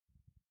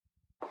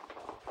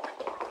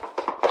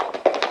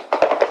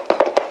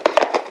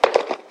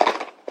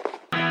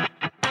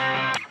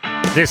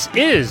This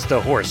is the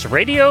Horse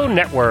Radio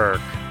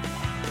Network.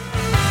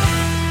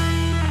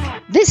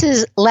 This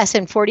is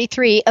Lesson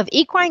 43 of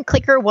Equine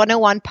Clicker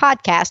 101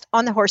 podcast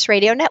on the Horse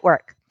Radio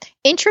Network.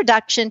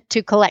 Introduction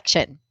to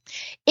Collection.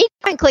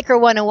 Equine Clicker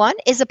 101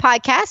 is a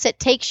podcast that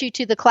takes you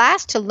to the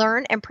class to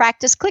learn and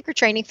practice clicker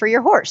training for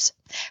your horse.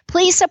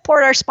 Please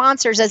support our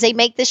sponsors as they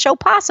make this show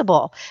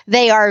possible.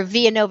 They are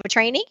Via Nova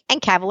Training and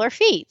Cavalier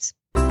Feeds.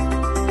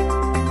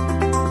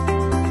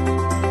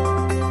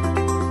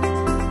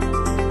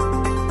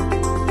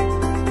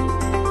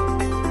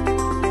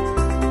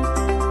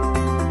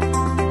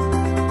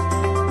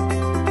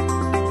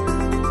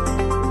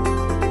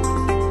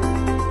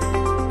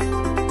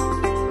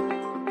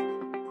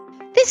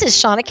 This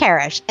is Shauna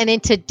Karash, and in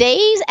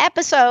today's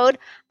episode,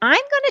 I'm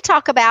going to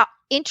talk about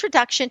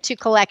Introduction to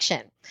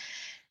Collection.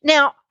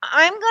 Now,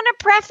 I'm going to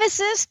preface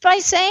this by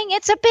saying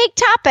it's a big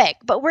topic,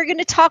 but we're going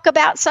to talk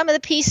about some of the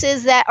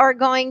pieces that are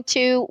going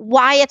to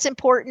why it's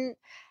important,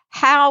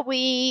 how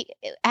we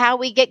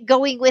get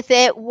going with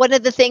it, what are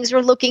the things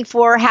we're looking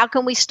for, how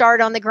can we start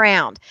on the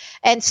ground.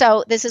 And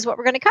so this is what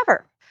we're going to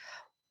cover.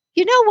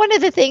 You know, one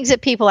of the things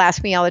that people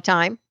ask me all the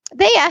time,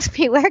 they ask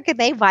me where can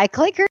they buy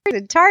clickers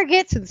and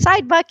targets and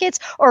side buckets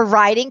or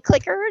riding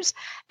clickers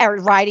or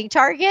riding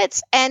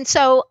targets. And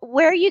so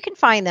where you can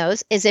find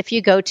those is if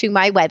you go to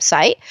my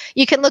website.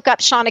 You can look up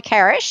Shauna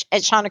Karash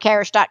at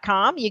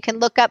shaunakarash.com. You can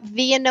look up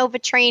Via Nova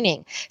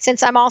Training.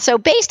 Since I'm also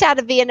based out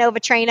of Via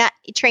Nova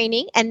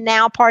Training and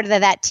now part of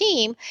that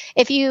team,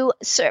 if you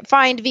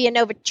find Via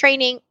Nova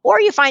Training or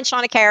you find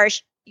Shauna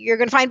Karash, you're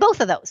going to find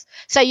both of those.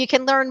 So you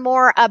can learn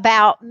more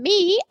about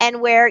me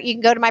and where you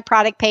can go to my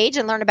product page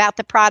and learn about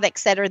the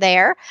products that are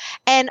there.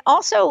 And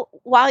also,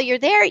 while you're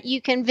there,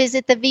 you can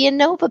visit the Via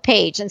Nova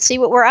page and see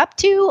what we're up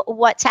to,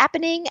 what's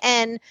happening.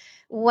 And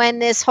when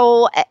this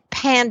whole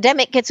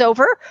pandemic gets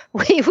over,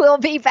 we will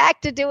be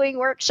back to doing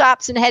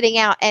workshops and heading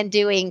out and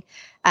doing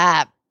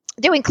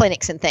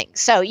clinics and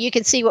things. So you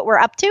can see what we're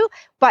up to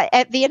but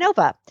at Via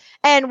Nova.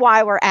 And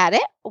while we're at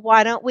it,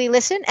 why don't we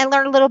listen and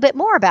learn a little bit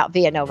more about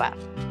Via Nova?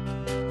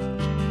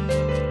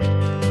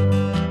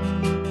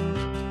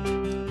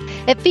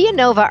 At Via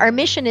Nova, our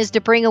mission is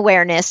to bring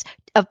awareness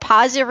of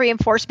positive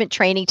reinforcement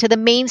training to the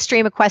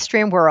mainstream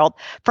equestrian world,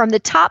 from the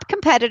top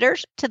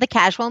competitors to the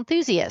casual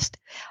enthusiast.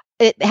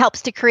 It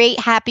helps to create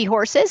happy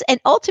horses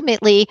and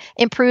ultimately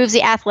improves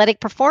the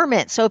athletic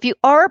performance. So if you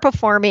are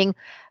performing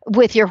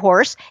with your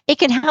horse, it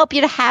can help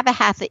you to have a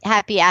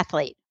happy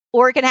athlete.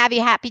 Or it can have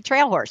you a happy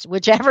trail horse,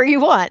 whichever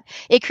you want.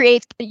 It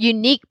creates a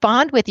unique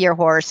bond with your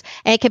horse,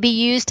 and it can be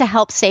used to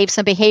help save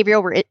some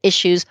behavioral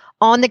issues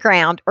on the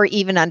ground or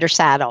even under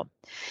saddle.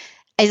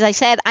 As I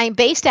said, I'm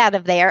based out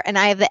of there, and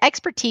I have the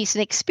expertise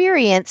and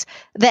experience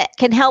that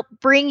can help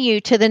bring you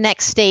to the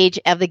next stage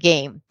of the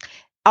game.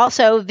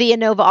 Also, Via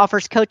Nova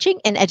offers coaching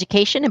and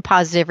education and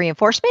positive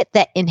reinforcement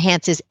that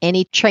enhances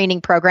any training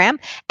program.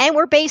 And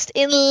we're based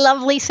in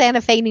lovely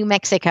Santa Fe, New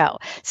Mexico.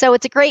 So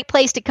it's a great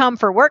place to come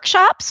for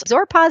workshops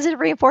or positive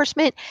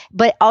reinforcement,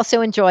 but also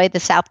enjoy the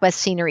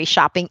Southwest scenery,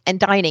 shopping, and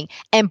dining.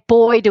 And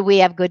boy, do we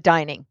have good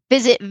dining.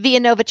 Visit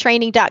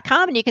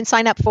vianovatraining.com and you can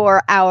sign up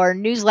for our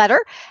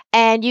newsletter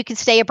and you can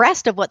stay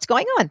abreast of what's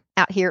going on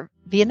out here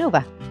Via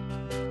Nova.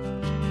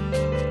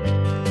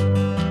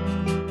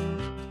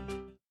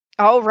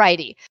 All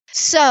righty.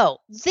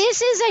 So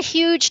this is a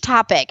huge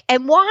topic.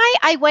 And why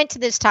I went to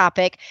this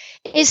topic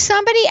is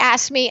somebody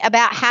asked me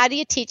about how do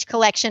you teach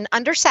collection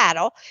under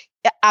saddle,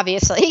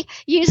 obviously,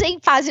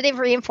 using positive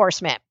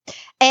reinforcement.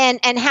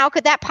 And how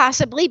could that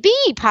possibly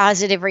be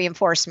positive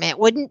reinforcement?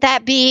 Wouldn't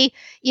that be,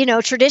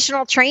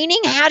 traditional training?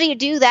 How do you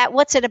do that?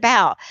 What's it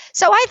about?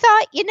 So I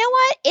thought, you know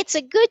what? It's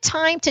a good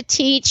time to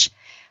teach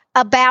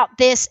about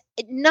this,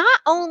 not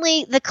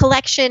only the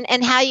collection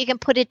and how you can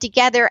put it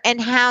together and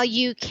how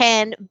you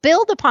can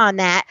build upon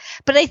that,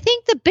 but I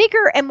think the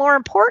bigger and more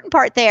important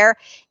part there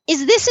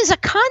is this is a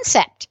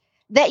concept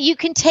that you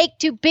can take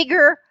to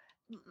bigger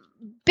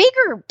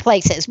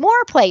places,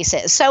 more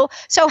places. So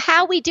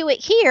how we do it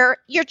here,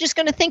 you're just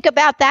going to think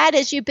about that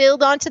as you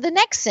build on to the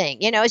next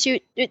thing. As you're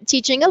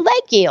teaching a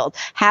leg yield,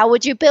 how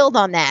would you build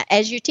on that?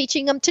 As you're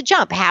teaching them to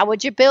jump, how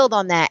would you build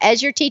on that?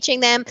 As you're teaching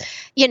them,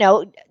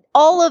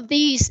 all of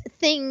these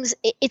things,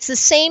 it's the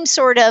same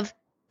sort of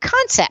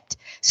concept.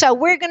 So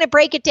we're going to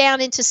break it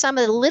down into some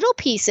of the little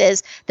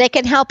pieces that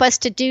can help us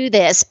to do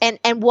this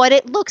and what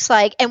it looks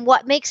like and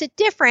what makes it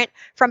different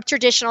from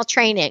traditional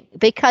training.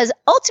 Because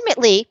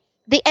ultimately,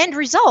 the end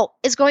result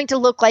is going to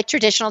look like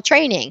traditional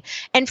training.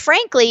 And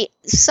frankly,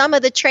 some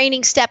of the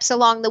training steps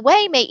along the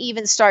way may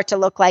even start to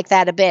look like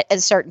that a bit at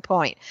a certain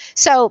point.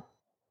 So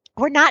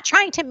we're not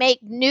trying to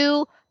make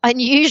new,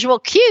 unusual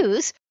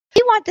cues.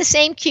 We want the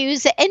same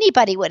cues that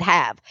anybody would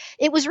have.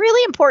 It was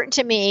really important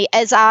to me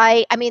as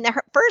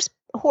the first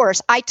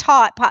horse I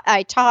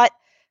taught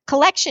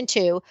collection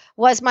to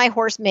was my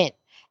horse Mint.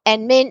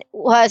 And Mint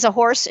was a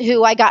horse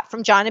who I got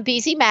from John and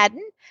Beezy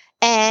Madden.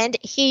 And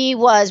he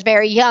was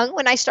very young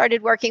when I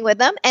started working with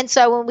him. And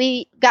so when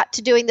we got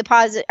to doing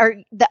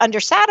the under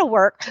saddle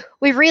work,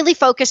 we really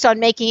focused on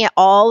making it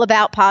all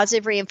about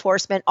positive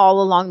reinforcement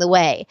all along the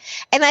way.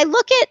 And I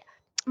look at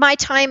my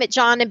time at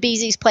John and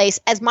Beezy's place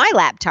as my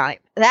lab time.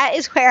 That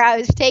is where I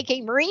was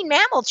taking marine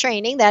mammal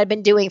training that I've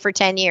been doing for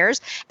 10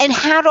 years. And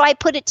how do I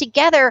put it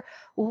together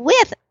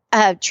with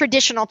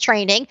traditional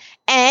training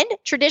and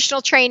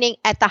traditional training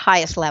at the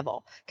highest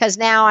level? Because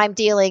now I'm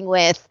dealing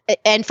with,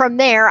 and from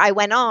there I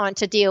went on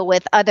to deal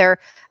with other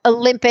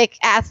Olympic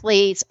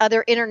athletes,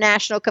 other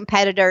international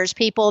competitors,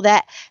 people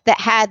that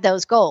had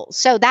those goals.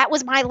 So that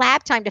was my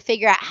lab time to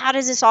figure out, how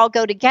does this all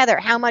go together?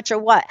 How much or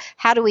what?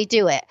 How do we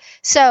do it?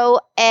 So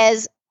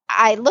as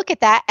I look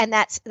at that, and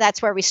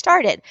that's where we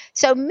started.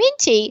 So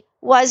Minty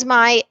was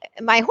my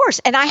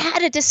horse, and I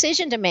had a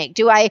decision to make.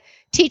 Do I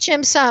teach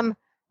him some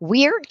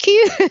weird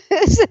cues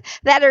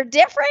that are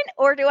different,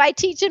 or do I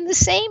teach him the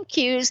same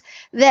cues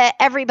that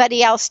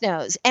everybody else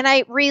knows? And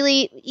I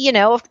really,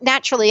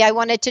 naturally I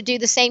wanted to do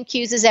the same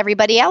cues as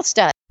everybody else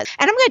does.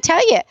 And I'm going to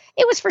tell you,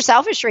 it was for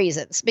selfish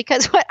reasons,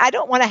 because I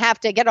don't want to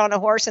have to get on a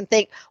horse and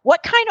think,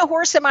 what kind of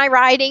horse am I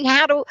riding?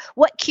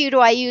 What cue do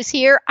I use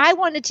here? I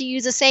wanted to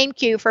use the same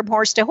cue from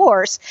horse to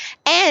horse.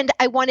 And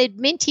I wanted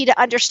Minty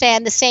to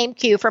understand the same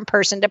cue from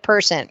person to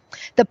person.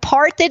 The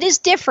part that is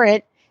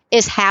different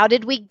is, how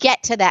did we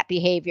get to that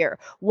behavior?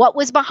 What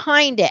was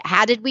behind it?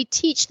 How did we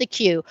teach the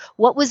cue?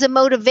 What was the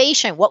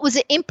motivation? What was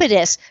the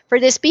impetus for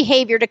this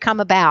behavior to come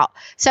about?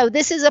 So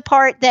this is a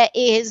part that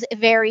is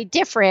very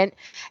different.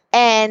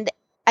 And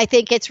I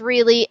think it's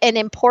really an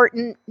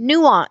important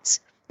nuance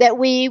that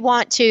we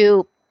want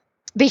to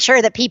be sure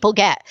that people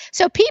get.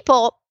 So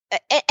people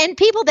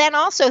then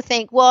also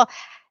think, well,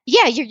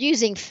 yeah, you're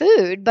using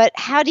food, but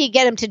how do you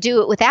get them to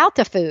do it without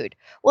the food?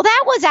 Well,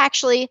 that was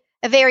actually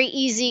a very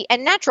easy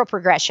and natural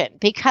progression,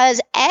 because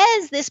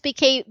as these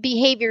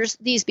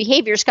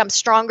behaviors come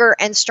stronger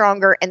and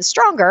stronger and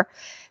stronger,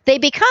 they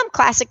become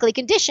classically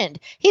conditioned.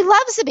 He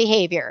loves the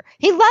behavior.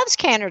 He loves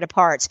canter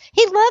departs.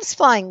 He loves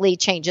flying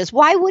lead changes.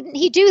 Why wouldn't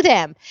he do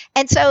them?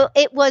 And so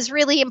it was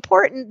really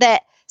important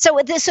that, so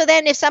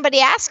then if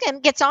somebody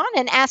gets on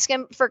and asks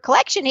him for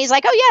collection, he's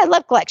like, oh yeah, I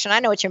love collection. I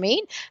know what you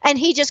mean. And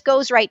he just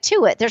goes right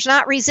to it. There's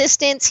not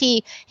resistance.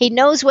 He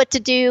knows what to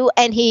do.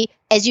 And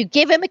as you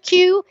give him a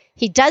cue,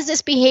 he does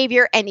this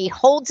behavior, and he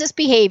holds this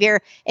behavior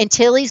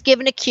until he's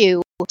given a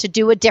cue to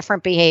do a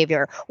different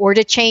behavior, or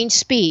to change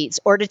speeds,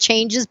 or to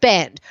change his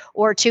bend,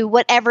 or to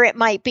whatever it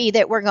might be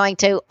that we're going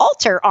to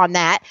alter on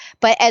that.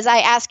 But as I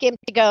ask him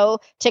to go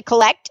to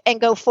collect and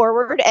go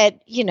forward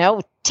at,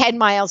 10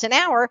 miles an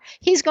hour,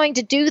 he's going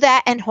to do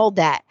that and hold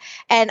that.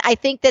 And I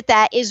think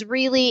that is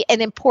really an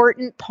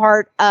important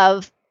part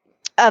of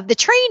the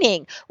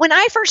training. When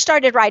I first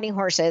started riding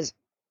horses,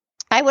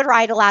 I would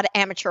ride a lot of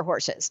amateur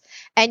horses,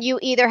 and you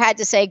either had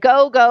to say,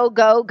 go, go,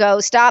 go, go,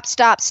 stop,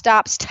 stop,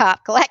 stop,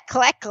 stop, collect,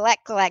 collect,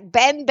 collect, collect,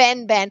 bend,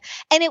 bend, bend.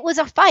 And it was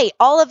a fight.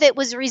 All of it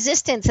was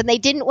resistance, and they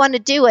didn't want to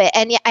do it.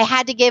 And I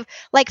had to give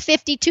like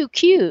 52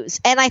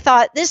 cues. And I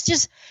thought,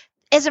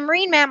 as a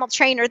marine mammal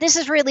trainer, this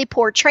is really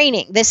poor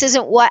training. This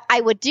isn't what I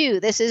would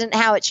do. This isn't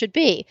how it should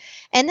be.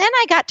 And then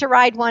I got to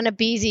ride one of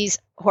Beezy's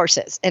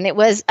horses, and it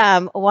was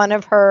one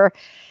of her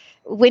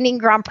winning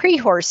Grand Prix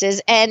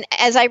horses. And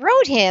as I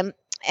rode him,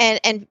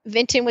 and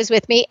Vinton was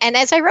with me, and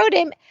as I rode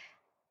him,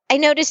 I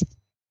noticed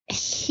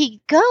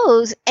he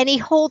goes and he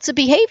holds a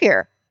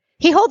behavior.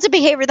 He holds a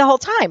behavior the whole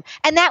time.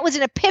 And that was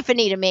an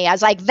epiphany to me. I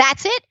was like,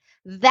 that's it.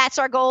 That's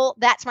our goal.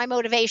 That's my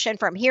motivation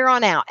from here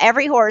on out.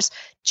 Every horse,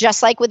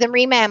 just like with the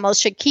marine mammals,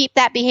 should keep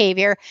that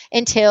behavior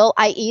until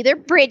I either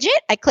bridge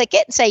it, I click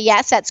it and say,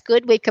 yes, that's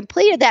good, we've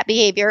completed that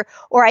behavior,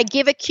 or I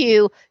give a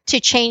cue to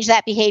change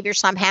that behavior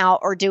somehow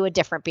or do a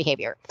different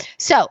behavior.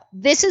 So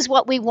this is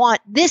what we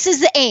want. This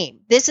is the aim.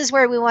 This is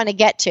where we want to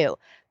get to.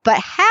 But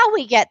how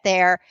we get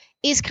there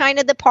is kind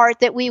of the part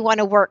that we want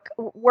to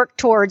work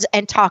towards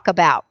and talk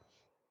about.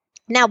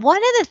 Now, one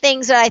of the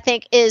things that I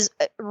think is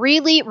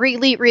really,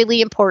 really, really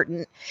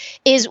important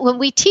is when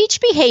we teach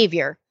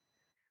behavior,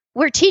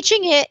 we're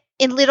teaching it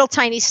in little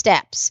tiny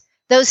steps.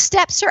 Those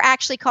steps are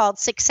actually called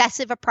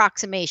successive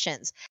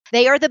approximations.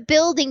 They are the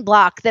building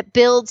block that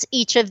builds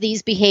each of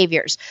these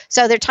behaviors.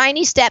 So they're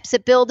tiny steps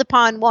that build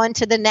upon one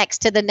to the next,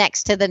 to the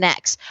next, to the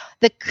next.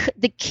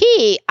 The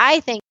key,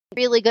 I think,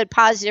 really good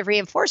positive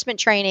reinforcement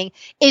training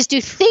is to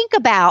think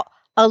about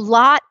a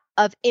lot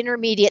of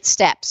intermediate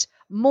steps,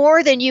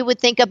 more than you would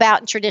think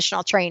about in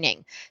traditional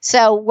training.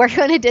 So we're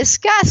going to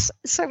discuss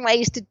some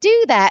ways to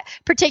do that,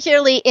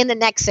 particularly in the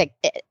next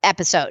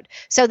episode.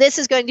 So this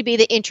is going to be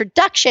the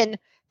introduction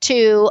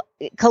to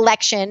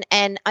collection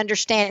and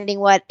understanding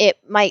what it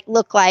might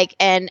look like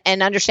and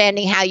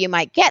understanding how you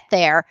might get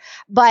there.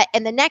 But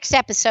in the next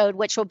episode,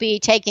 which will be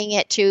taking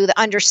it to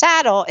the under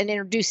saddle and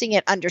introducing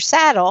it under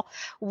saddle,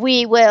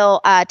 we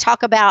will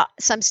talk about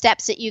some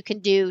steps that you can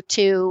do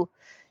to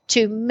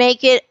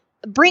make it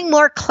bring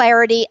more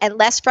clarity and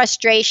less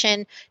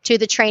frustration to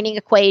the training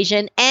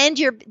equation, and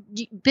you're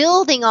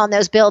building on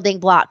those building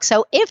blocks.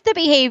 So if the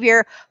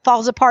behavior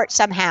falls apart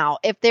somehow,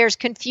 if there's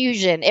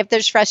confusion, if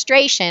there's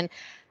frustration,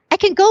 I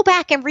can go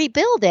back and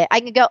rebuild it. I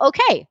can go,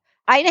 okay,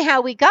 I know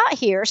how we got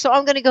here, so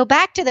I'm going to go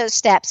back to those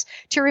steps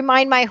to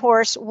remind my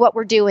horse what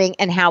we're doing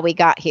and how we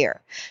got here.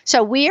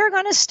 So we are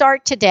going to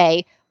start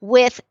today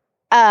with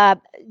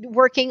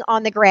working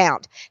on the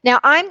ground. Now,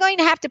 I'm going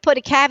to have to put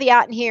a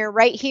caveat in here,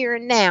 right here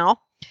and now,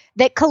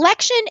 that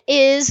collection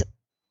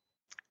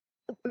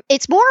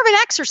it's more of an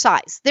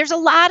exercise. There's a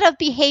lot of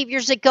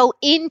behaviors that go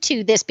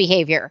into this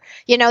behavior.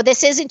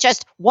 This isn't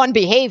just one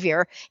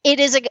behavior. It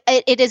is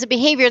a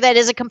behavior that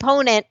is a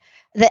component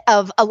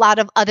of a lot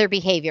of other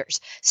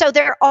behaviors. So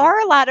there are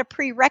a lot of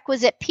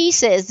prerequisite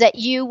pieces that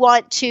you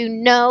want to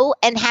know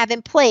and have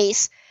in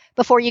place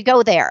before you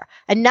go there.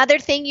 Another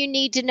thing you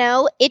need to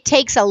know, it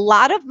takes a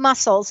lot of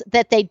muscles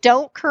that they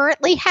don't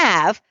currently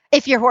have,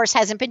 if your horse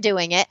hasn't been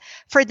doing it,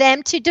 for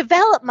them to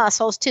develop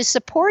muscles to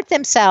support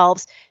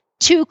themselves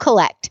to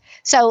collect.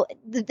 So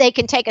they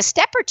can take a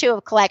step or two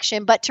of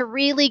collection, but to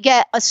really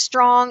get a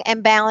strong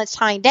and balanced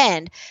hind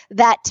end,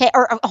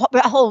 or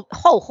a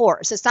whole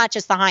horse, it's not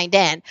just the hind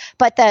end,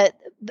 but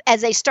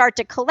as they start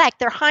to collect,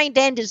 their hind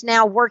end is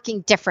now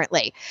working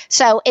differently.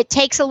 So it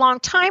takes a long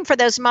time for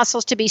those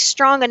muscles to be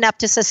strong enough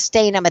to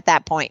sustain them at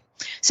that point.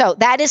 So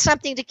that is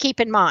something to keep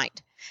in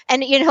mind.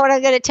 And you know what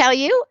I'm going to tell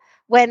you?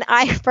 When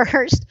I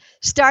first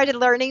started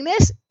learning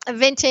this,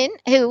 Vinton,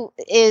 who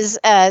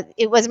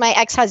it was my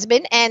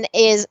ex-husband and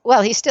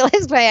he still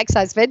is my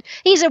ex-husband.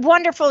 He's a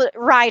wonderful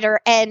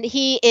rider, and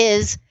he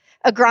is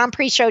a Grand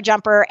Prix show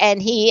jumper,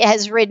 and he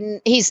has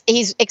ridden, he's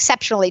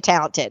exceptionally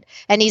talented,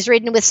 and he's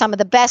ridden with some of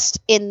the best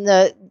in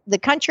the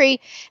country.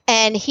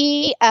 And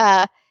he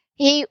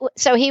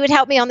would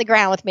help me on the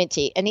ground with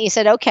Minty. And he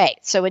said, okay,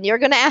 so when you're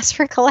going to ask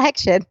for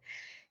collection,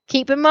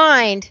 keep in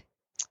mind,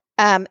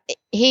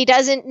 he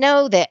doesn't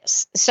know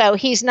this, so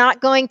he's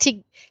not going to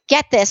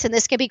get this, and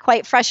this can be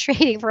quite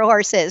frustrating for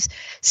horses.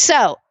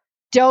 So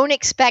don't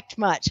expect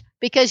much,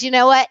 because you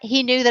know what?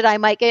 He knew that I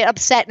might get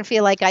upset and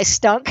feel like I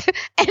stunk,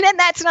 and then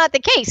that's not the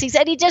case. He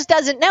said he just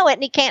doesn't know it,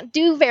 and he can't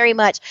do very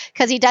much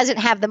because he doesn't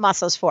have the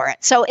muscles for it.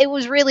 So it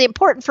was really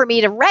important for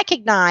me to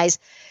recognize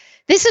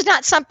this is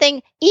not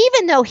something,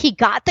 even though he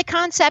got the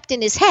concept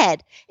in his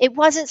head, it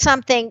wasn't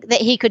something that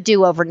he could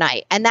do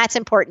overnight. And that's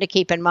important to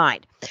keep in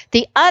mind.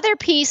 The other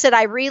piece that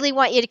I really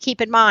want you to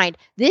keep in mind,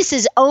 this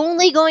is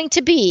only going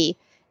to be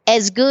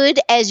as good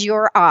as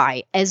your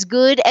eye, as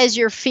good as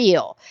your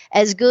feel,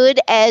 as good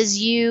as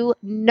you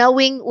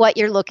knowing what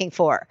you're looking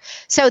for.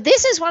 So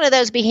this is one of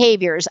those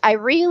behaviors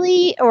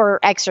or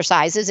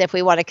exercises, if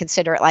we want to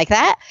consider it like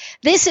that.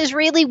 This is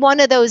really one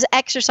of those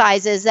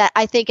exercises that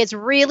I think is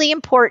really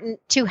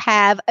important to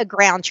have a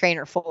ground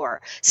trainer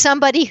for.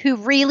 Somebody who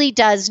really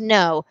does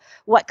know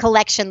what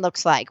collection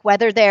looks like,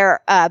 whether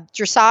they're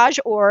dressage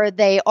or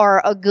they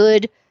are a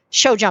good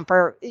show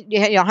jumper,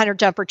 hunter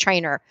jumper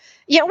trainer.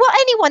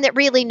 Anyone that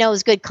really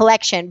knows good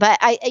collection, but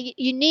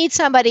you need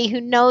somebody who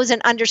knows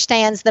and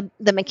understands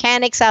the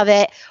mechanics of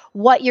it,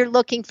 what you're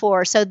looking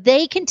for, so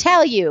they can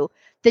tell you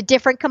the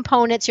different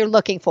components you're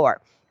looking for.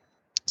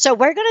 So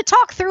we're going to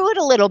talk through it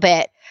a little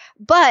bit,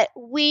 but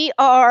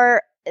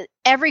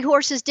every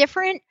horse is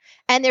different,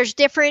 and there's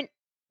different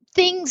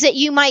things that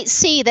you might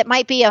see that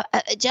might be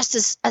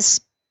just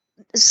a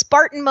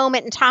Spartan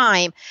moment in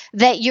time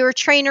that your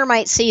trainer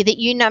might see that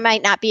you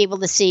might not be able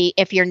to see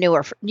if you're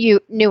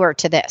newer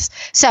to this.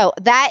 So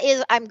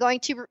I'm going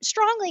to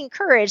strongly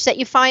encourage that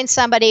you find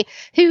somebody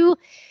who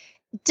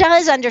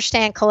does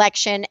understand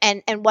collection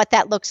and what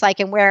that looks like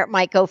and where it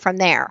might go from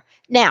there.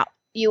 Now,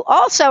 you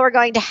also are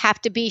going to have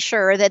to be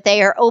sure that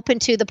they are open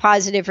to the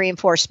positive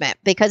reinforcement,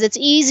 because it's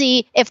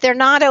easy, if they're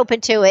not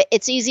open to it,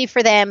 it's easy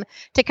for them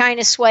to kind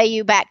of sway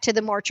you back to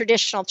the more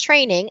traditional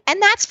training,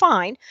 and that's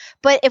fine.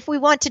 But if we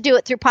want to do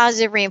it through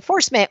positive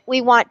reinforcement,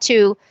 we want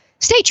to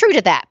stay true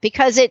to that,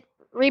 because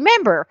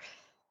remember,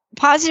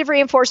 positive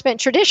reinforcement,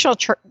 traditional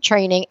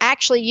training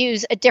actually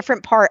use a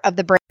different part of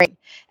the brain.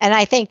 And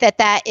I think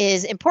that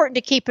is important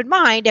to keep in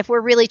mind if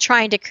we're really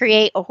trying to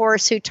create a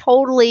horse who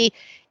totally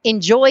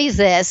enjoys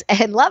this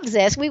and loves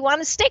this. We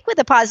want to stick with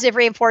the positive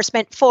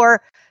reinforcement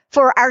for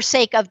our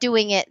sake of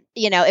doing it.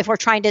 If we're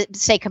trying to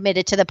stay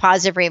committed to the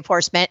positive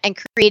reinforcement and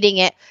creating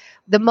it,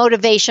 the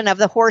motivation of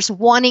the horse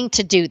wanting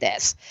to do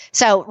this.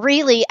 So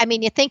really,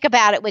 you think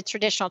about it with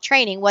traditional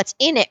training, what's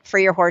in it for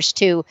your horse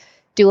to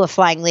do a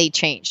flying lead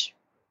change?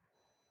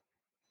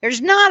 There's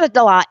not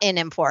a lot in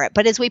him for it.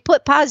 But as we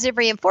put positive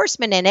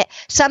reinforcement in it,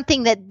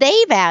 something that they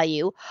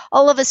value,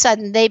 all of a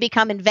sudden they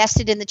become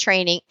invested in the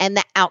training and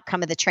the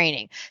outcome of the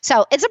training.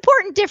 So it's an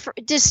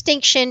important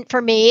distinction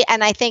for me.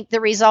 And I think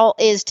the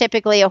result is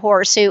typically a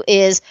horse who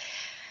is,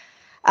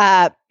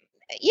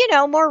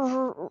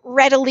 more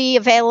readily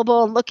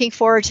available and looking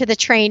forward to the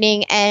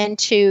training and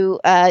to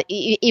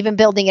even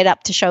building it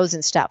up to shows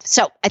and stuff.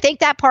 So I think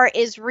that part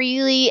is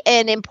really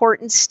an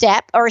important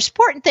step or an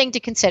important thing to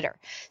consider.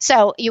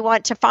 So you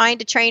want to find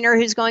a trainer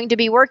who's going to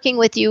be working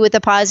with you with the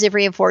positive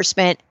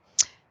reinforcement.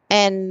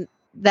 And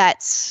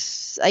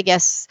that's, I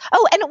guess,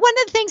 and one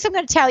of the things I'm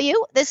going to tell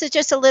you, this is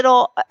just a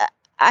little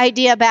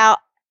idea about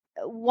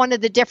one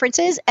of the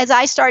differences. As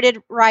I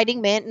started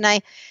riding Mint and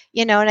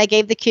I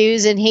gave the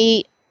cues, and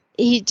he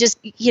just,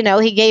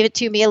 he gave it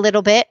to me a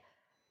little bit.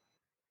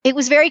 It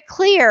was very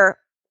clear,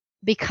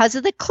 because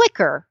of the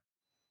clicker,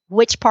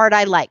 which part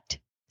I liked.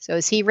 So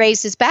as he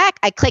raised his back,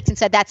 I clicked and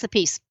said, that's the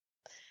piece.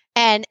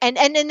 And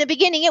in the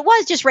beginning, it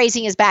was just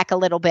raising his back a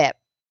little bit.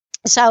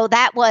 So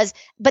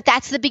but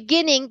that's the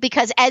beginning,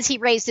 because as he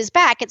raised his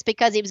back, it's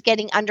because he was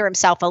getting under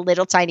himself a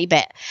little tiny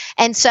bit.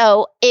 And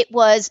so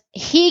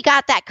he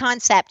got that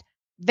concept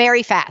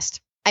very fast.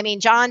 I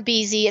mean, John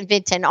Beasy and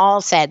Vinton all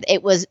said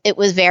it was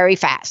very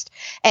fast.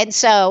 And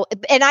so,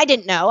 and I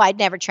didn't know, I'd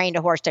never trained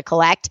a horse to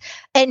collect.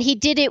 And he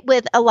did it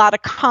with a lot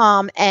of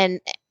calm, and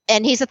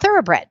he's a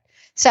thoroughbred.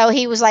 So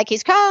he was like,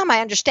 he's calm.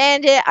 I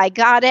understand it. I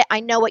got it. I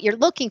know what you're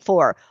looking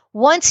for.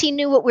 Once he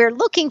knew what we were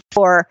looking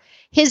for,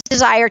 his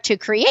desire to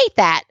create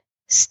that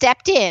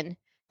stepped in,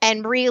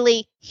 and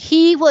really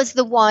he was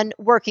the one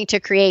working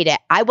to create it.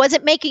 I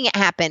wasn't making it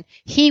happen.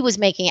 He was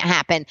making it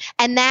happen.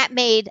 And that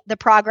made the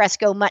progress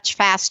go much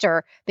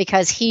faster,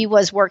 because he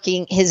was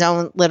working his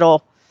own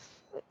little,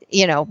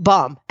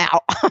 bum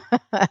out.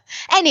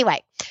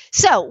 Anyway,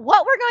 so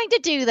what we're going to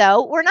do,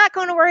 though, we're not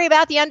going to worry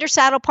about the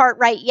undersaddle part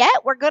right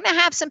yet. We're going to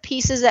have some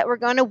pieces that we're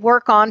going to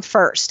work on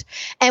first.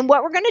 And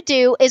what we're going to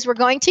do is we're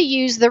going to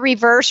use the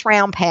reverse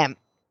round pen.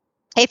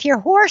 If your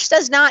horse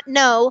does not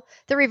know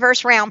the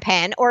reverse round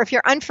pen, or if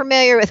you're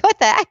unfamiliar with what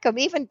the heck I'm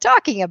even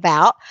talking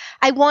about,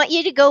 I want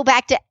you to go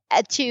back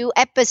to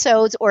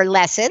episodes or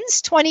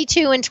lessons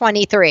 22 and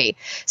 23.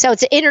 So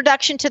it's an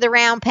introduction to the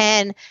round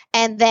pen,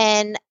 and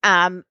then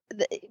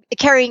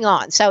carrying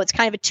on. So it's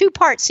kind of a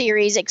two-part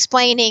series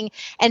explaining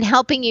and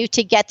helping you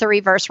to get the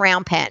reverse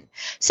round pen.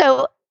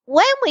 So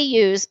when we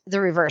use the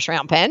reverse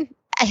round pen,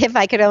 if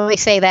I could only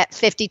say that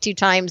 52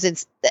 times in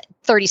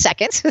 30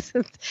 seconds,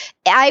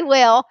 I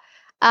will.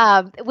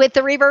 With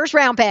the reverse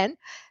round pen,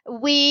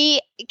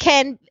 we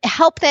can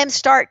help them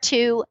start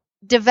to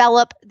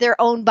develop their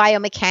own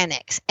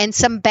biomechanics and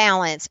some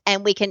balance,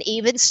 and we can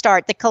even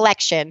start the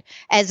collection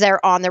as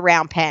they're on the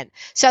round pen.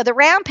 So the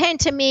round pen,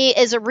 to me,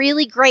 is a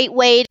really great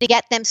way to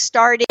get them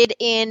started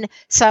in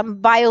some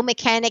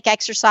biomechanic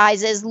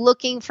exercises,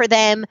 looking for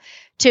them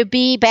to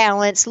be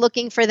balanced,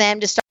 looking for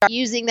them to start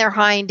using their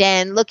hind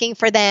end, looking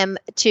for them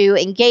to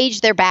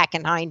engage their back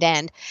and hind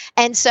end.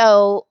 And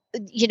so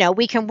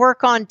we can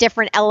work on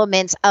different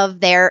elements of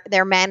their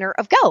manner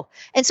of go.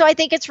 And so I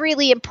think it's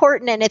really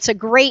important, and it's a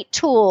great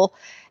tool.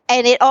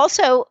 And it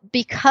also,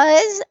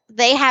 because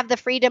they have the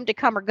freedom to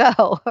come or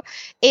go,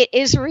 it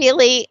is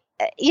really,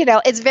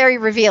 it's very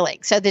revealing.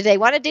 So do they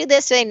want to do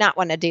this? Do they not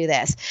want to do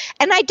this?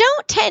 And I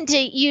don't tend to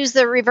use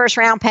the reverse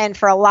round pen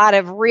for a lot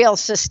of real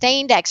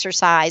sustained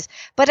exercise,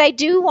 but I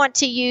do want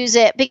to use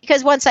it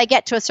because once I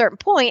get to a certain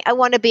point, I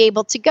want to be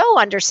able to go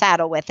under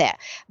saddle with it.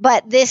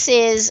 But this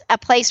is a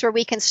place where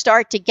we can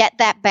start to get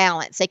that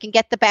balance. They can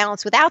get the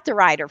balance without the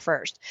rider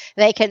first.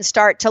 They can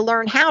start to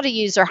learn how to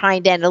use their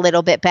hind end a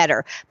little bit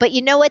better. But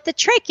you know what the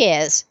trick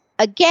is?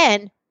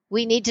 Again,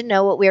 we need to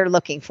know what we're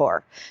looking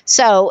for.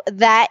 So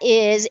that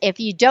is, if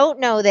you don't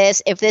know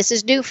this, if this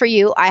is new for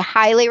you, I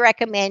highly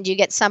recommend you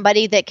get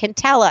somebody that can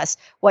tell us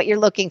what you're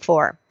looking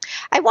for.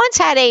 I once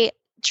had a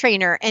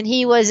trainer, and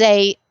he was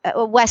a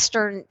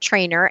Western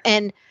trainer,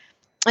 and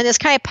this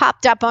kind of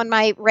popped up on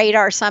my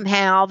radar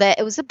somehow, that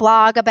it was a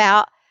blog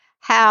about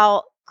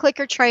how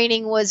clicker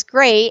training was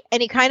great,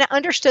 and he kind of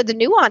understood the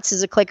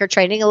nuances of clicker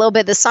training, a little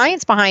bit of the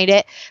science behind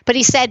it, but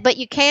he said, but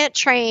you can't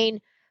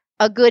train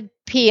a good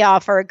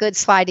pee-off or a good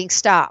sliding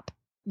stop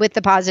with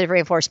the positive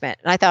reinforcement.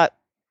 And I thought,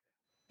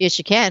 yes,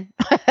 you can.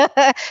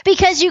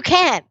 Because you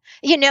can.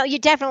 You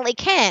definitely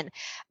can.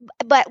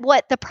 But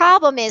what the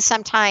problem is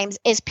sometimes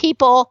is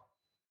people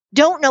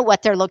don't know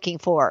what they're looking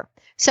for.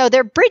 So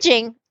they're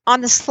bridging on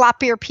the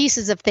sloppier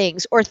pieces of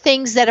things, or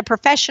things that a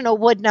professional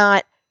would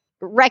not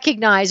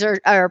recognize,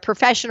 or a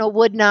professional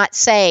would not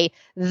say,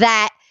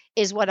 that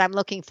is what I'm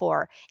looking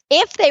for.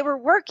 If they were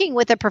working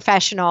with a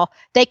professional,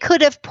 they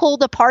could have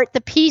pulled apart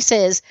the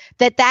pieces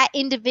that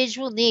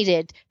individual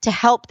needed to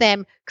help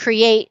them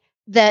create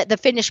the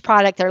finished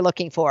product they're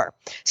looking for.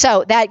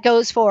 So that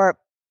goes for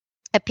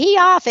a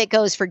pee-off, it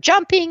goes for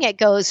jumping, it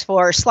goes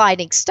for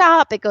sliding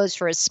stop, it goes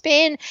for a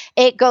spin,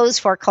 it goes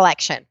for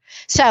collection.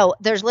 So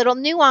there's little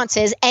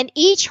nuances, and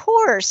each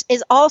horse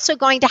is also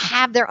going to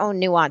have their own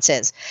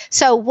nuances.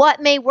 So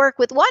what may work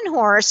with one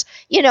horse,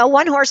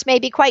 one horse may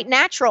be quite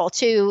natural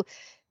to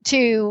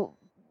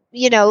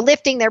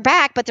lifting their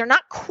back, but they're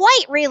not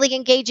quite really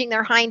engaging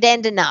their hind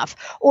end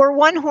enough. Or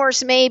one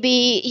horse may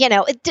be,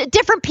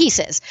 different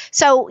pieces.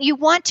 So you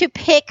want to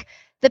pick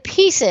the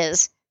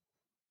pieces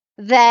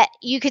that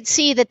you could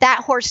see that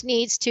horse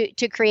needs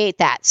to create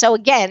that. So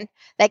again,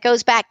 that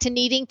goes back to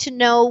needing to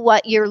know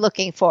what you're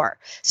looking for.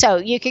 So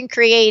you can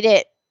create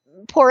it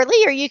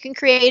poorly or you can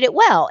create it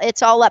well.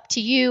 It's all up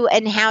to you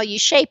and how you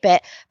shape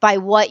it by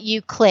what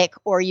you click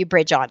or you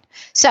bridge on.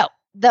 So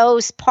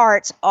those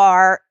parts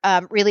are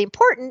really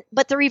important,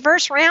 but the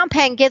reverse round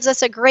pen gives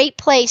us a great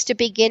place to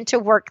begin to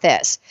work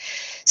this.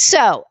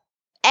 So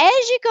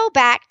as you go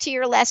back to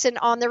your lesson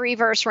on the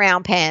reverse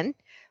round pen,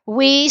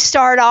 we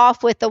start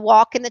off with the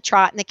walk and the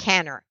trot and the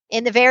canter.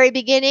 In the very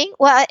beginning,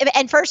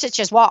 and first it's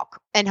just walk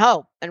and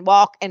hoe and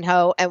walk and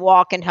hoe and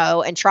walk and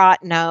hoe and trot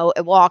and hoe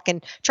and walk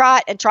and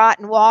trot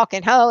and walk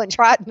and hoe and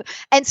trot.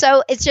 And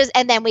so it's just,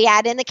 and then we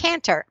add in the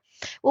canter.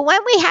 Well, when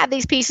we have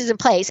these pieces in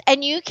place,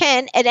 and you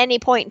can at any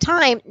point in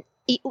time,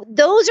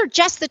 those are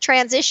just the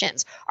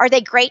transitions. Are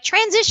they great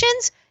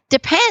transitions?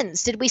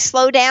 Depends. Did we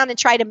slow down and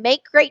try to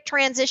make great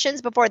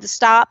transitions before the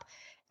stop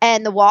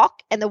and the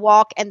walk and the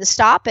walk and the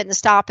stop and the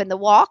stop and the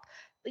walk?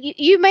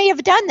 You may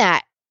have done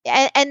that.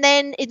 And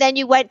then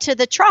you went to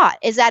the trot.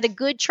 Is that a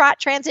good trot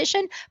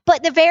transition?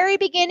 But the very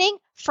beginning,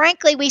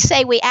 frankly, we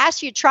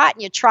asked you to trot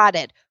and you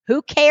trotted.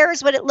 Who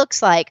cares what it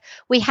looks like?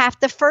 We have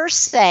to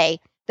first say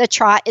the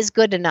trot is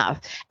good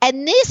enough.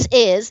 And this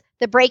is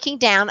the breaking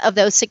down of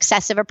those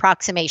successive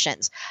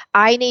approximations.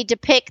 I need to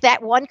pick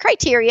that one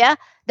criteria,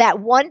 that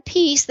one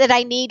piece that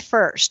I need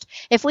first.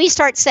 If we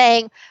start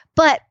saying,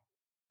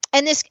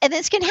 and this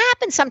can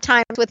happen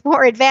sometimes with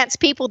more advanced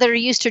people that are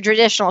used to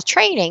traditional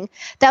training,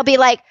 they'll be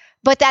like,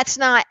 but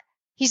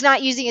he's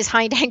not using his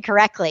hind end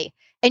correctly.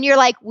 And you're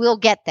like, we'll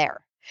get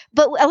there.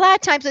 But a lot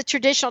of times with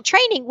traditional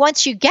training,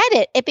 once you get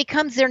it, it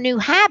becomes their new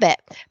habit.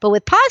 But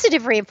with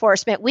positive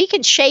reinforcement, we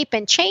can shape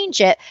and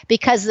change it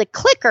because the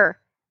clicker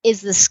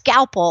is the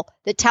scalpel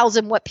that tells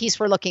him what piece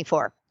we're looking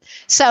for.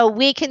 So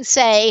we can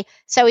say,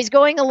 so he's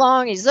going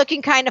along, he's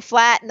looking kind of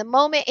flat. And the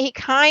moment he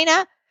kind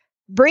of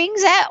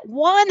brings that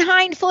one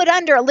hind foot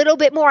under a little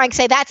bit more, I can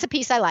say, that's the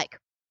piece I like.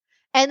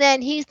 And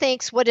then he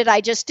thinks, what did I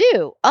just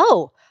do?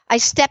 Oh, I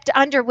stepped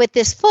under with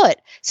this foot.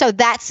 So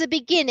that's the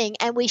beginning,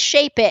 and we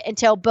shape it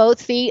until both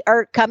feet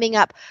are coming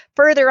up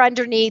further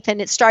underneath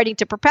and it's starting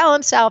to propel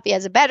himself. He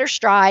has a better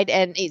stride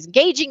and he's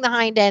engaging the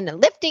hind end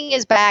and lifting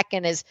his back,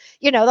 and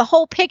the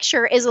whole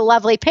picture is a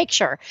lovely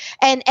picture.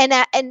 And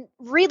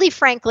really,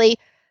 frankly,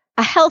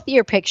 a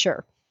healthier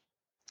picture.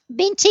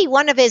 Binti,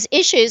 one of his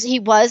issues,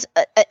 he was,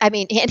 and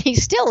he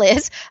still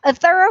is, a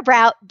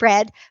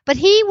thoroughbred, but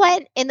he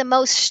went in the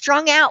most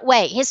strung out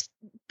way. His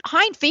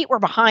hind feet were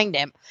behind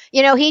him.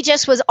 He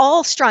just was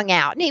all strung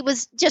out, and he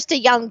was just a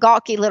young,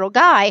 gawky little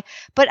guy.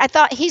 But I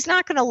thought, he's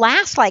not going to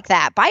last like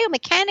that.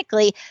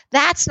 Biomechanically,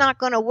 that's not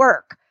going to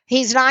work.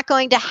 He's not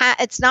going to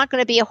it's not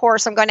going to be a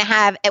horse I'm going to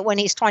have when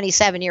he's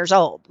 27 years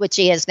old, which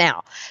he is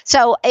now.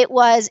 So it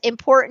was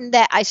important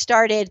that I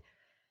started,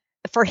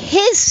 for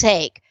his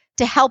sake,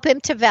 to help him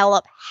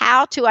develop,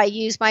 how do I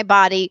use my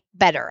body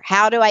better?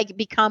 How do I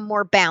become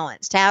more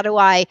balanced? How do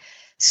I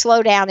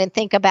slow down and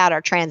think about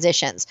our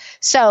transitions?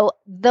 So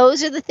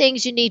those are the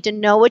things you need to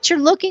know what you're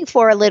looking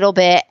for a little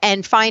bit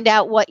and find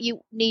out what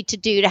you need to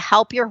do to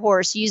help your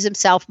horse use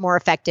himself more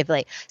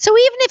effectively. So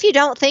even if you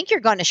don't think you're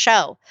going to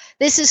show,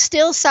 this is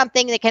still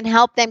something that can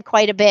help them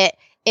quite a bit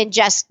in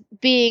just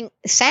being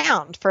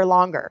sound for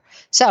longer.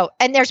 So,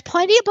 and there's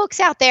plenty of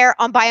books out there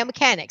on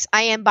biomechanics.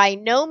 I am by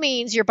no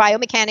means your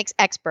biomechanics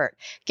expert.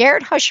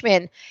 Garrett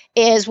Hushman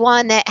is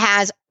one that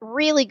has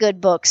really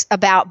good books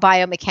about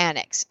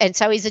biomechanics. And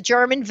so he's a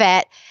German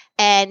vet,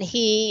 and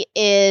he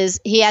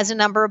has a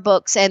number of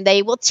books, and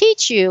they will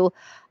teach you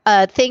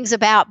things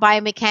about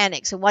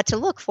biomechanics and what to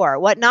look for,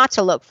 what not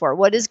to look for,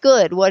 what is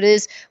good, what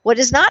is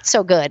not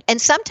so good. And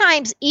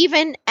sometimes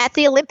even at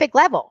the Olympic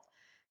level,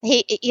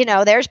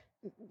 there's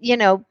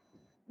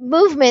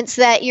movements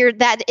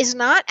that is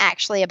not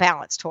actually a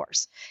balanced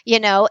horse.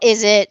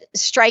 Is it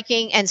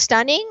striking and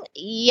stunning?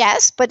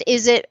 Yes, but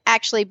is it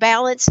actually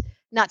balanced?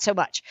 Not so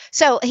much.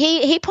 So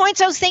he points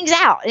those things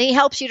out, and he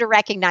helps you to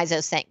recognize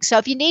those things. So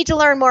if you need to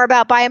learn more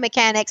about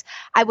biomechanics,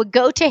 I would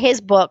go to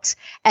his books,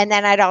 and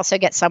then I'd also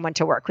get someone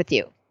to work with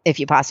you if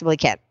you possibly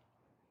can.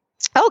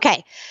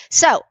 Okay,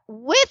 so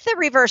with the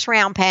reverse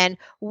round pen,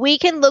 we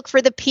can look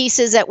for the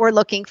pieces that we're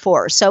looking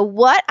for. So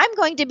what I'm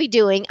going to be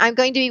doing, I'm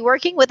going to be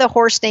working with a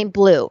horse named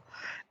Blue.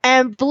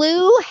 And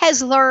Blue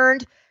has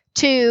learned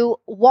to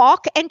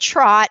walk and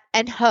trot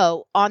and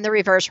hoe on the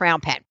reverse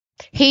round pen.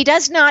 He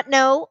does not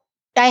know,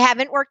 I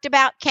haven't worked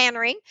about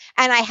cantering,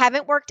 and I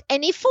haven't worked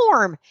any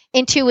form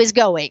into his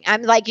going.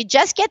 I'm like, you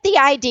just get the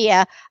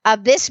idea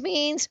of this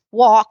means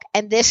walk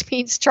and this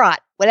means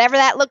trot. Whatever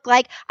that looked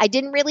like, I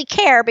didn't really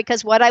care,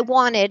 because what I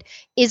wanted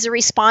is a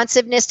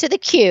responsiveness to the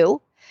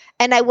cue,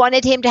 and I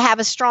wanted him to have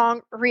a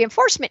strong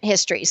reinforcement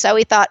history. So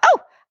he thought, oh,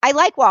 I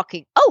like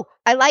walking. Oh,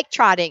 I like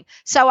trotting.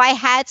 So I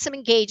had some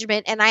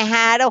engagement, and I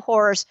had a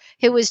horse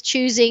who was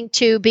choosing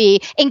to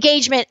be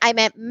engagement. I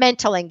meant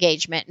mental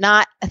engagement,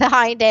 not the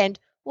hind end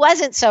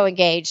wasn't so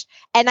engaged.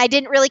 And I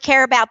didn't really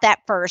care about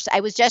that first. I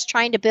was just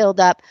trying to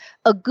build up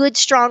a good,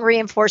 strong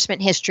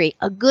reinforcement history,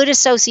 a good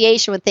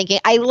association with thinking,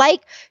 I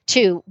like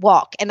to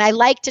walk, and I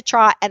like to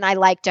trot, and I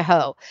like to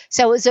hoe.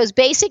 So as those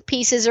basic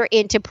pieces are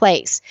into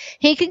place,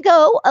 he can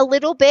go a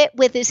little bit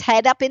with his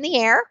head up in the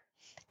air,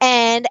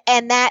 and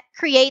that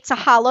creates a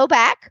hollow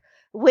back,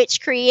 which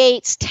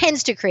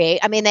tends to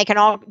create, they can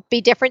all be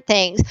different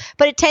things,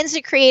 but it tends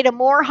to create a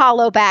more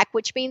hollow back,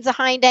 which means the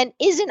hind end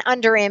isn't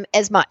under him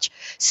as much.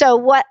 So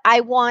what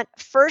I want,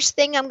 first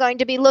thing I'm going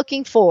to be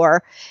looking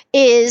for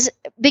is,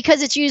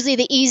 because it's usually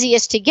the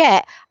easiest to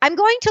get, I'm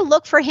going to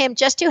look for him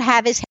just to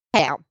have his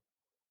head down.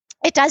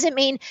 It doesn't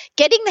mean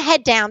getting the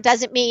head down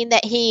doesn't mean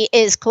that he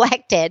is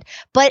collected,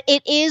 but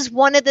it is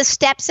one of the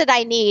steps that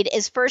I need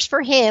is first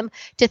for him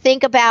to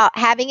think about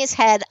having his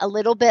head a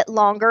little bit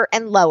longer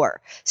and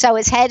lower. So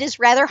his head is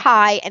rather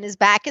high and his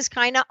back is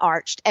kind of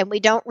arched, and we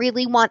don't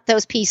really want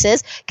those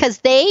pieces because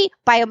they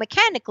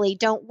biomechanically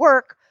don't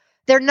work.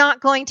 They're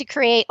not going to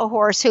create a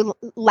horse who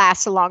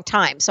lasts a long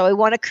time. So we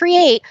want to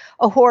create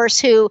a horse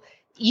who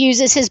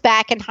uses his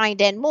back and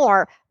hind end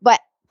more, but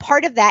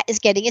part of that is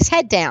getting his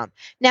head down.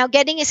 Now,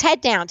 getting his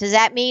head down, does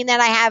that mean that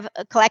I have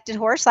a collected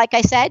horse? Like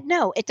I said,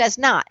 no, it does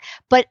not.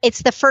 But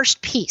it's the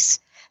first piece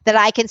that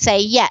I can say,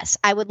 yes,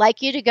 I would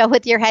like you to go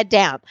with your head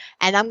down.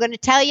 And I'm going to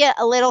tell you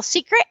a little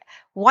secret.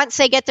 Once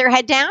they get their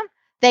head down,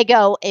 they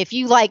go, if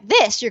you like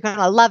this, you're going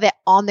to love it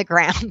on the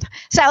ground.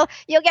 So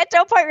you'll get to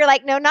a point where you're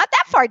like, no, not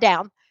that far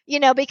down,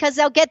 because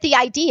they'll get the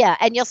idea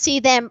and you'll see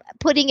them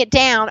putting it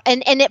down.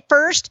 And at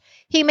first,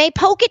 he may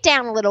poke it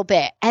down a little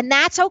bit, and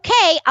that's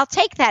okay. I'll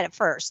take that at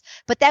first.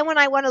 But then when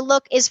I want to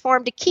look is for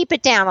him to keep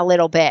it down a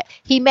little bit.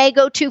 He may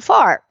go too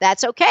far.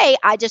 That's okay.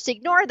 I just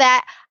ignore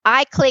that.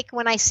 I click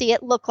when I see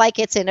it look like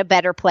it's in a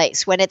better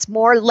place, when it's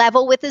more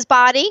level with his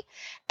body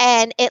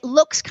and it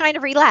looks kind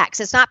of relaxed.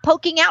 It's not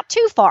poking out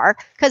too far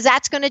because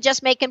that's going to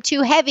just make him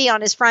too heavy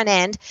on his front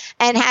end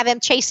and have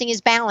him chasing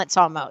his balance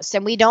almost.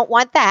 And we don't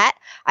want that.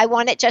 I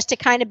want it just to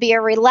kind of be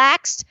a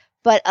relaxed,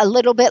 but a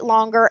little bit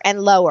longer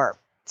and lower.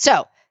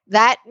 So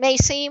that may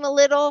seem a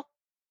little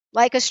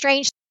like a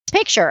strange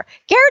picture.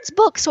 Garrett's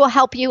books will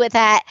help you with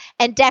that,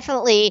 and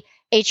definitely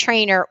a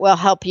trainer will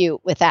help you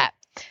with that.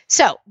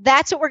 So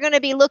that's what we're going to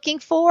be looking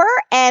for,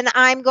 and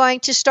I'm going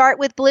to start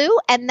with Blue,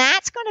 and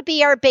that's going to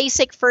be our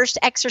basic first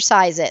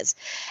exercises.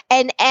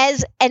 And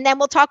then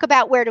we'll talk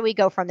about where do we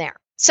go from there.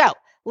 So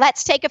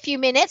let's take a few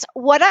minutes.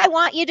 What I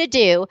want you to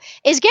do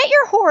is get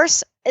your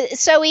horse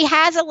so he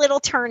has a little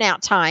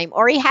turnout time,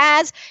 or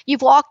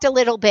you've walked a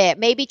little bit,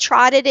 maybe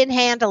trotted in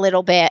hand a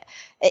little bit.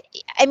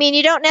 I mean,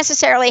 you don't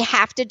necessarily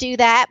have to do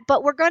that,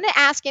 but we're going to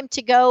ask him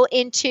to go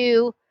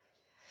into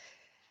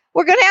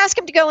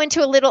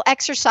a little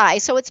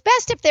exercise. So it's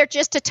best if they're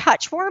just a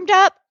touch warmed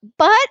up,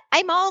 but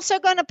I'm also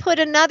going to put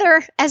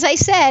another, as I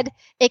said,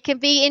 it can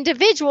be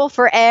individual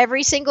for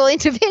every single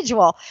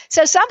individual.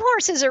 So some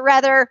horses are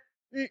rather,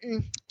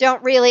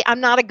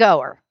 I'm not a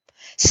goer.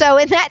 So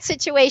in that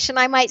situation,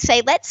 I might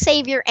say, let's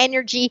save your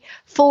energy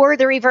for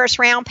the reverse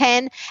round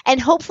pen. And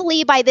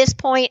hopefully by this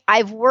point,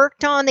 I've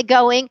worked on the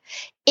going.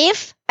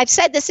 If I've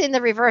said this in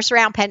the reverse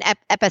round pen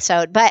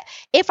episode, but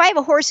if I have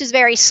a horse who's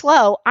very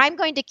slow, I'm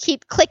going to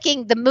keep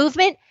clicking the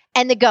movement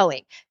and the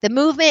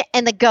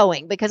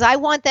going, because I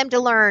want them to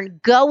learn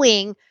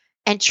going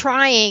and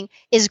trying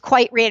is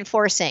quite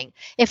reinforcing.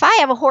 If I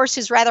have a horse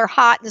who's rather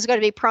hot and is going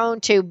to be prone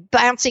to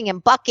bouncing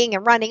and bucking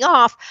and running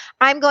off,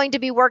 I'm going to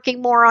be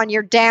working more on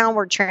your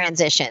downward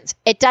transitions.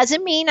 It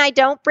doesn't mean I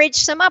don't bridge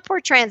some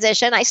upward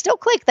transition. I still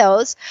click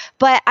those,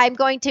 but I'm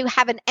going to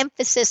have an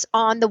emphasis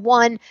on the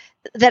one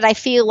that I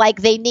feel like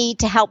they need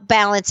to help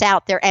balance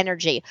out their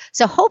energy.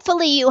 So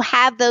hopefully you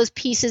have those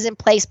pieces in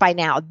place by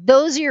now.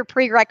 Those are your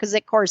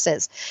prerequisite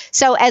courses.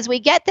 So as we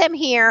get them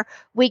here,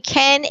 we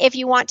can, if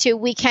you want to,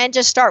 we can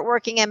just start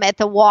working them at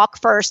the walk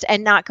first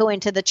and not go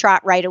into the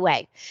trot right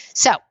away.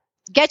 So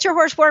get your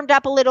horse warmed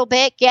up a little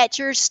bit, get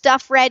your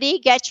stuff ready,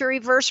 get your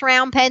reverse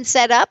round pen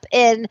set up,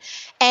 and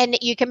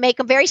you can make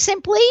them very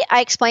simply.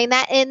 I explained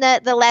that in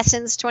the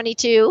lessons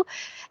 22.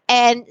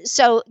 And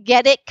so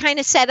get it kind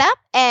of set up,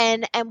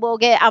 and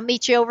I'll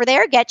meet you over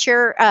there.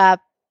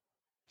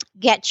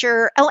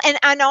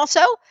 And also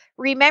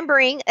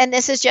remembering, and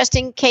this is just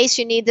in case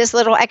you need this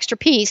little extra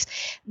piece,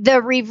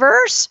 the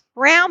reverse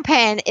round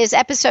pen is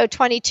episode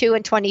 22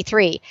 and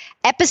 23.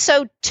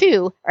 Episode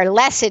 2 or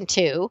lesson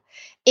 2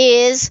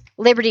 is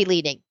Liberty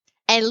Leading.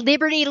 And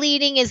Liberty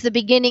Leading is the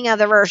beginning of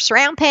the reverse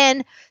round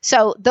pen.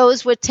 So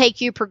those would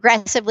take you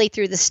progressively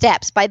through the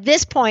steps. By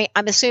this point,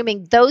 I'm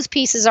assuming those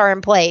pieces are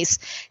in place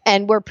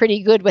and we're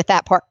pretty good with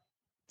that part.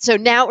 So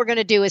now what we're going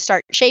to do is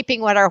start shaping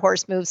what our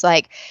horse moves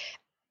like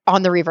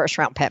on the reverse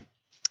round pen.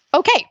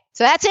 Okay,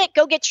 so that's it.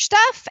 Go get your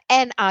stuff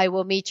and I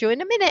will meet you in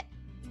a minute.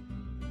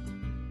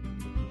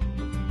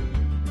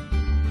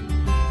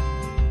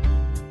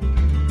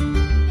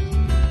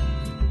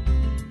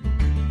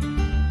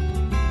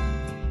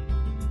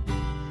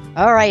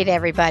 All right,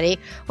 everybody.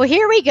 Well,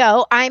 here we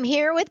go. I'm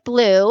here with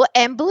Blue,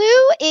 and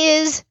Blue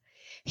he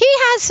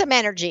has some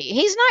energy.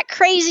 He's not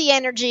crazy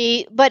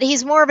energy, but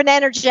he's more of an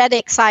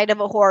energetic side of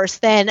a horse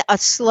than a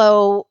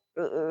slow,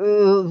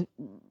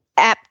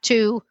 apt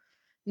to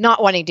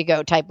not wanting to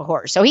go type of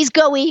horse. So he's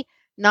go-y,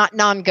 not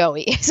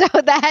non-go-y. So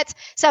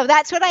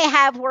that's what I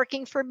have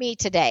working for me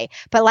today.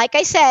 But like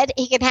I said,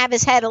 he can have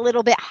his head a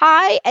little bit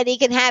high and he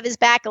can have his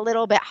back a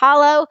little bit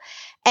hollow,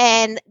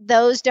 and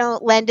those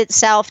don't lend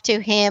itself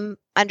to him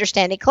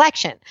understanding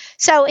collection.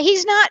 So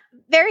he's not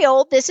very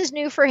old. This is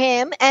new for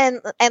him.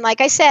 And like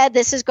I said,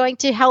 this is going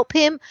to help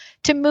him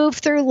to move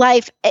through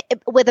life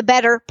with a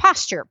better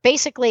posture.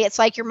 Basically, it's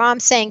like your mom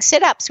saying,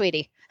 sit up,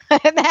 sweetie.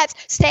 And that's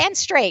stand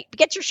straight,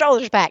 get your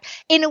shoulders back.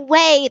 In a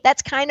way,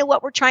 that's kind of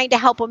what we're trying to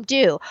help them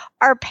do.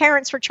 Our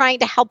parents were trying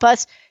to help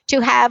us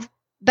to have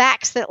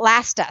backs that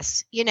last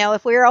us.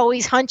 If we're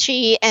always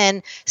hunchy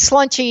and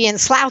slunchy and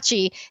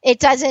slouchy, it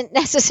doesn't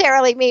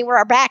necessarily mean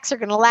our backs are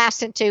going to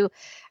last into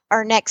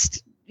our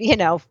next,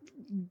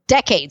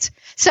 decades.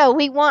 So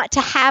we want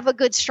to have a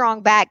good,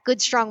 strong back, good,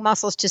 strong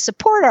muscles to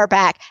support our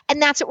back. And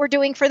that's what we're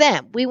doing for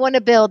them. We want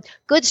to build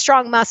good,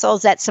 strong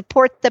muscles that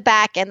support the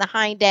back and the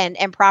hind end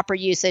and proper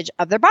usage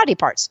of their body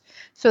parts.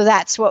 So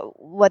that's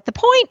what the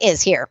point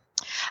is here.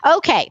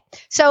 Okay,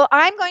 so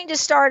I'm going to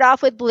start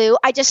off with blue.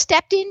 I just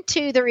stepped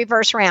into the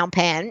reverse round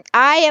pen.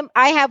 I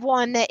have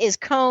one that is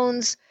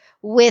cones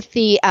with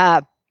the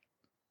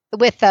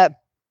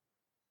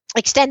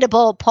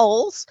extendable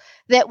poles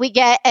that we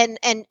get, and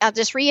I'll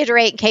just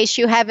reiterate in case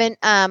you haven't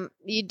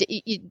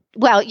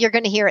you're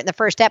going to hear it in the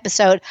first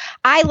episode.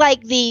 I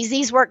like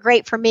these work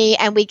great for me,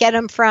 and we get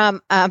them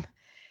from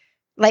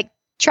like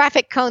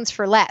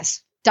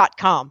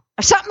trafficconesforless.com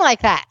or something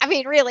like that. I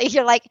mean, really,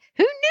 you're like,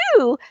 who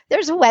knew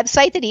there's a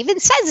website that even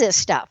says this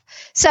stuff?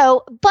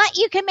 So, but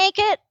you can make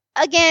it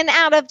again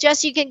out of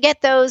you can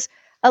get those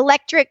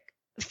electric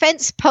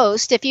fence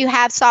posts if you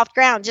have soft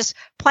ground. Just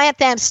plant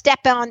them, step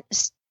on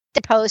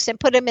the post and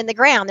put them in the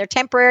ground. They're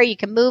temporary. You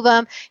can move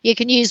them. You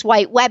can use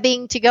white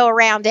webbing to go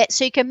around it.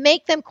 So you can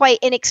make them quite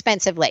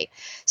inexpensively.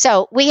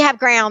 So we have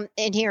ground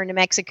in here in New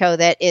Mexico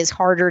that is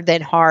harder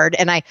than hard.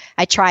 And I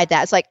tried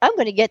that. It's like, I'm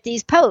going to get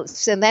these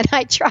posts. And then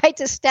I tried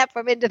to step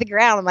them into the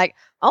ground. I'm like,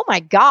 oh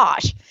my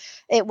gosh,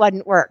 it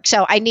wouldn't work.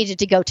 So I needed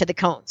to go to the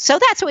cones. So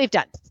that's what we've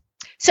done.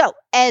 So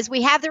as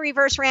we have the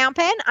reverse round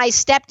pen, I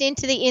stepped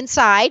into the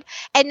inside,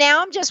 and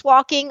now I'm just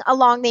walking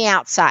along the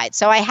outside.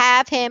 So I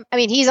have him,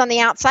 he's on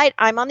the outside,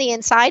 I'm on the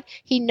inside.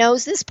 He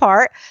knows this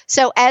part.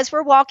 So as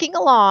we're walking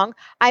along,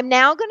 I'm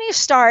now going to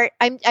start,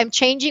 I'm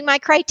changing my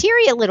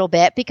criteria a little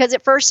bit, because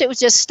at first it was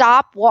just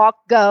stop,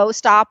 walk, go,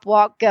 stop,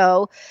 walk,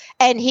 go.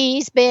 And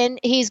he's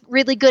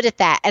really good at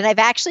that. And I've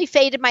actually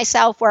faded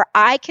myself where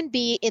I can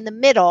be in the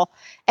middle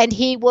and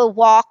he will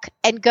walk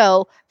and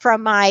go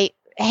from my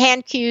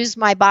hand cues,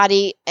 my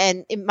body,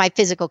 and my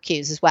physical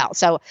cues as well.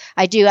 So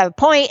I do have a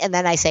point, and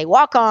then I say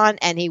walk on,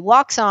 and he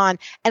walks on,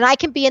 and I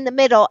can be in the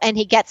middle, and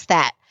he gets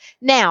that.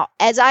 Now,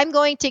 as I'm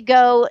going to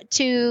go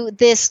to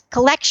this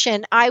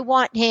collection, I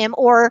want him,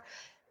 or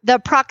the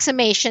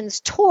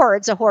approximations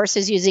towards a horse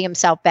is using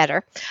himself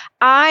better.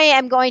 I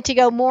am going to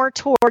go more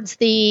towards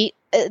the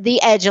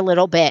edge a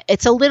little bit.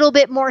 It's a little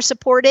bit more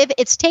supportive.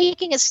 It's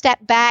taking a step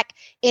back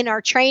in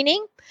our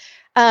training.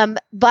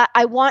 But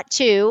I want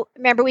to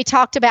remember, we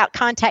talked about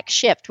context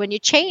shift. When you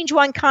change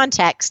one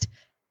context,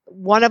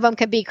 one of them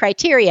can be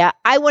criteria.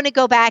 I want to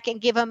go back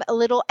and give them a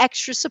little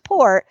extra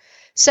support.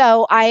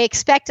 So I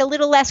expect a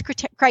little less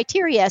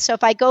criteria. So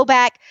if I go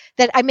back,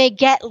 that I may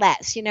get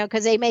less,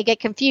 because they may get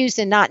confused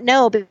and not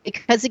know,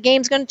 because the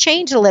game's going to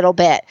change a little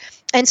bit.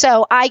 And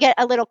so I get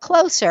a little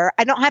closer.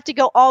 I don't have to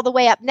go all the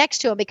way up next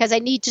to him, because I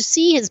need to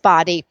see his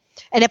body.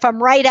 And if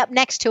I'm right up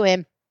next to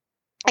him,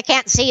 I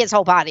can't see his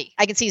whole body.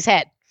 I can see his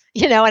head.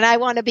 And I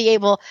want to be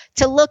able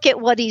to look at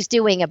what he's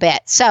doing a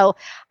bit. So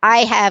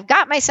I have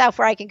got myself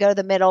where I can go to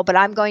the middle, but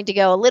I'm going to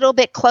go a little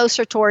bit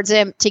closer towards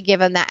him to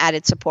give him that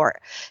added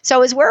support.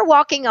 So as we're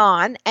walking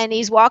on and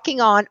he's walking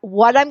on,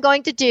 what I'm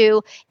going to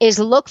do is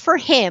look for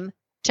him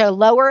to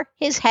lower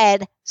his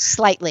head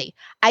slightly.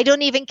 I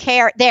don't even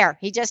care. There,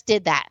 he just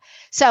did that.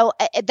 So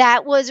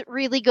that was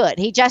really good.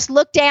 He just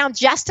looked down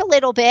just a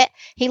little bit.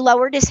 He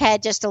lowered his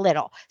head just a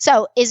little.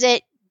 So is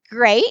it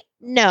great?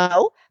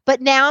 No. But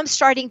now I'm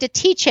starting to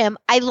teach him,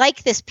 I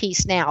like this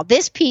piece now.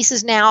 This piece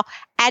is now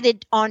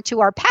added onto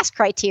our past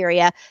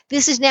criteria.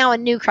 This is now a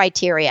new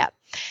criteria.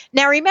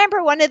 Now,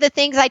 remember, one of the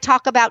things I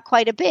talk about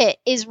quite a bit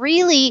is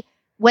really,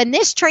 when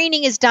this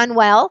training is done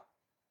well,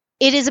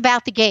 it is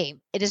about the game.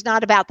 It is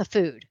not about the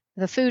food.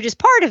 The food is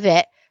part of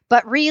it,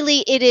 but really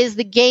it is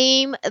the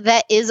game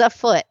that is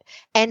afoot.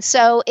 And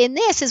so in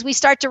this, as we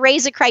start to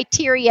raise a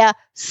criteria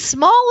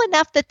small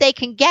enough that they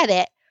can get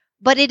it,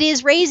 but it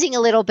is raising a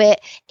little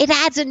bit, it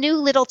adds a new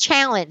little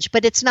challenge,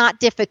 but it's not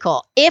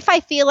difficult. If I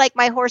feel like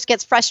my horse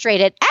gets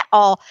frustrated at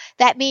all,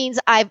 that means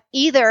I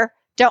either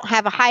don't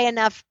have a high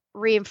enough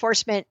rate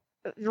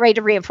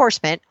of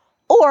reinforcement,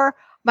 or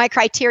my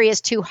criteria is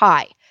too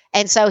high.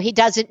 And so he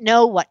doesn't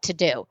know what to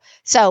do.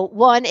 So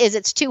one is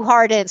it's too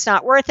hard and it's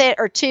not worth it.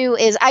 Or two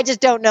is I just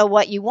don't know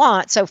what you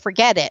want, so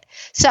forget it.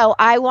 So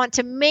I want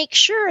to make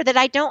sure that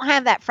I don't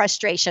have that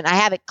frustration. I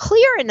have it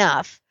clear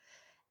enough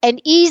and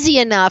easy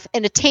enough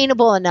and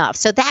attainable enough.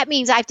 So that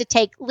means I have to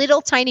take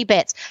little tiny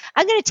bits.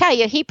 I'm going to tell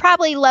you, he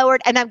probably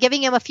lowered, and I'm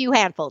giving him a few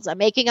handfuls. I'm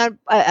making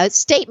a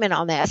statement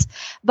on this,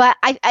 but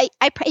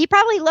he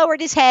probably lowered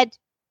his head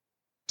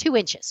 2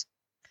 inches.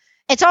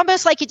 It's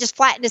almost like he just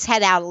flattened his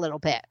head out a little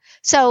bit.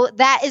 So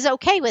that is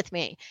okay with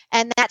me.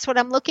 And that's what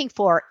I'm looking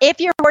for.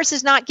 If your horse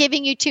is not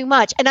giving you too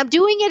much, and I'm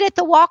doing it at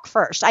the walk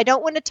first. I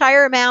don't want to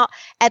tire him out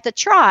at the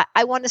trot.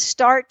 I want to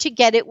start to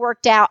get it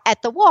worked out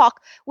at the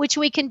walk, which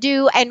we can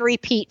do and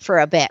repeat for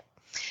a bit.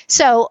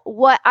 So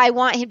what I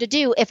want him to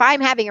do, if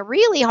I'm having a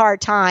really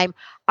hard time,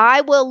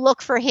 I will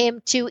look for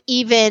him to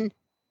even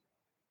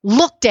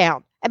look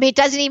down. I mean, it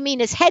doesn't even mean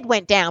his head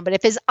went down, but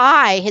if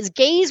his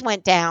gaze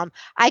went down,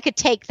 I could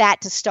take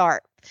that to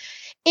start.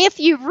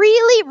 If you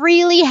really,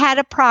 really had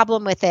a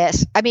problem with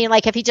this, I mean,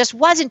 like if he just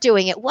wasn't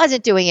doing it,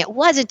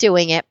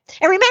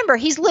 and remember,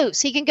 he's loose.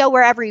 He can go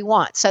wherever he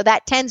wants. So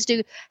that tends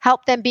to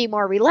help them be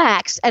more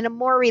relaxed, and a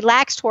more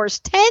relaxed horse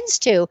tends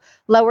to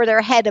lower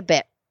their head a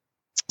bit.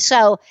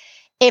 So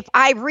if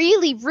I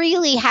really,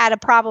 really had a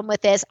problem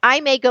with this, I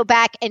may go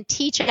back and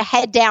teach a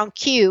head down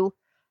cue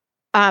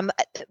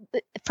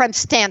from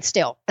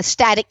standstill, a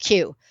static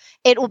cue.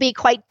 It will be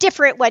quite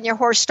different when your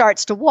horse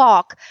starts to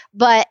walk,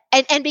 but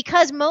and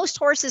because most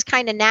horses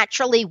kind of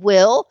naturally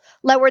will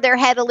lower their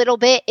head a little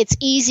bit, it's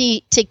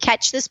easy to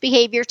catch this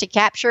behavior, to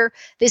capture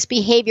this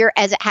behavior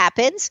as it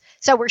happens.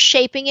 So we're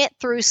shaping it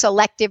through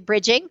selective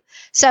bridging.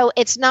 So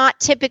it's not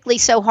typically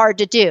so hard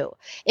to do.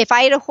 If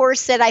I had a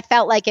horse that I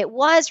felt like it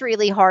was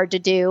really hard to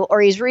do, or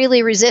he's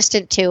really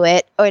resistant to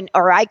it,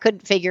 or I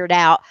couldn't figure it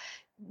out,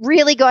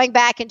 really going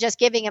back and just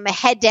giving him a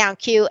head down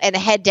cue and a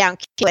head down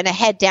cue and a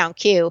head down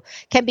cue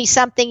can be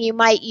something you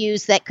might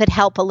use that could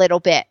help a little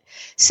bit.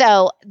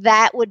 So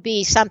that would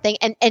be something.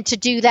 And to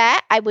do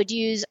that, I would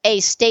use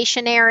a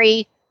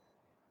stationary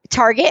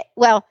target.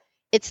 Well,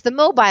 it's the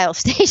mobile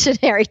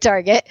stationary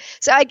target.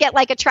 So I get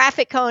like a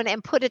traffic cone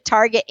and put a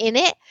target in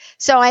it.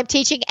 So I'm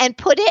teaching and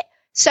put it.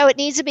 So it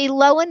needs to be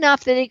low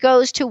enough that it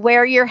goes to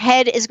where your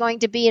head is going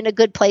to be in a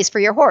good place for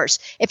your horse.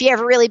 If you have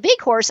a really big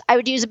horse, I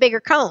would use a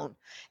bigger cone.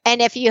 And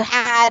if you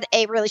had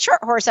a really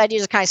short horse, I'd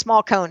use a kind of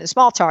small cone, a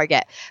small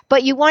target.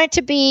 But you want it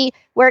to be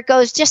where it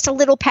goes just a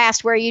little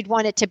past where you'd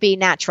want it to be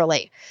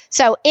naturally.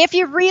 So if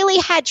you really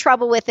had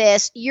trouble with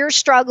this, you're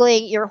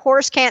struggling, your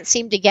horse can't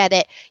seem to get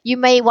it, you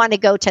may want to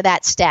go to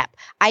that step.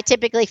 I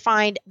typically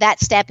find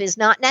that step is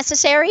not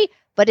necessary,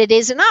 but it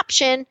is an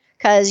option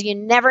because you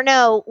never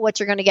know what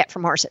you're going to get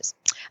from horses.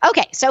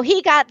 Okay, so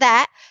he got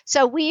that.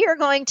 So we are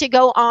going to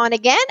go on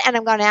again, and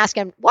I'm going to ask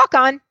him, walk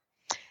on.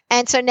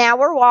 And so now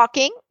we're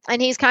walking,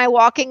 and he's kind of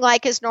walking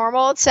like his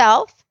normal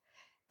self.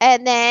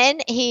 And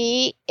then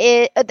he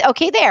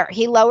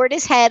lowered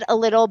his head a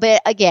little bit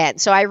again.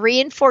 So I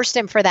reinforced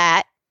him for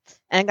that.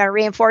 And I'm going to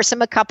reinforce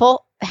him a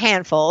couple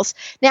handfuls.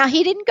 Now,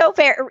 he didn't go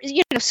very,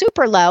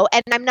 super low,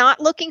 and I'm not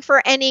looking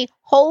for any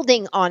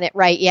holding on it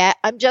right yet.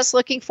 I'm just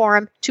looking for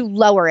him to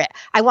lower it.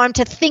 I want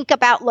him to think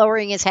about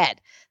lowering his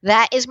head.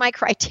 That is my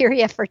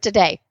criteria for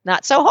today.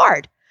 Not so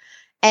hard.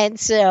 And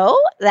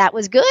so that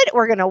was good.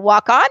 We're going to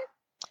walk on.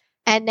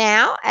 And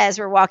now as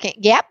we're walking,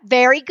 yep,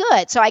 very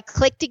good. So I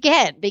clicked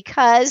again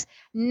because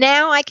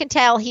now I can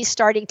tell he's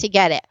starting to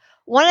get it.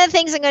 One of the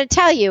things I'm going to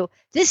tell you,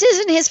 this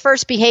isn't his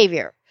first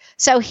behavior.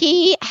 So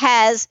he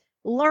has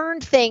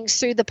learned things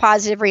through the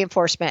positive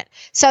reinforcement.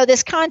 So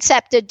this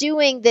concept of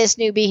doing this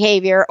new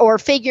behavior or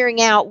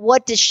figuring out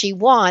what does she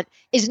want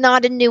is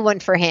not a new one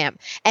for him.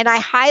 And I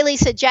highly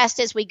suggest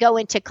as we go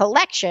into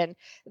collection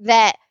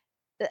that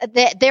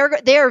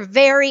they're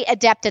very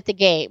adept at the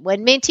game.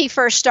 When Minty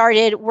first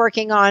started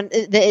working on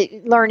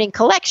the learning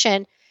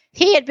collection,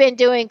 he had been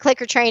doing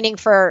clicker training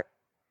for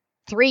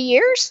 3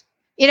 years.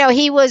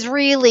 He was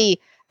really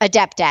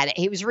adept at it.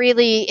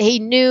 He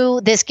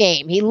knew this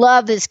game. He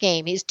loved this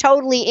game. He's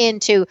totally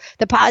into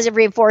the positive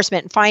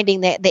reinforcement and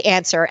finding the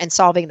answer and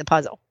solving the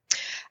puzzle.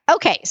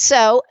 Okay,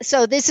 so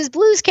this is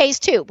Blue's case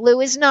too.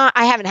 Blue is not,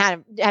 I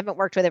haven't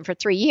worked with him for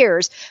 3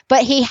 years,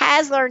 but he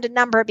has learned a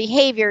number of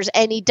behaviors,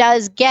 and he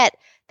does get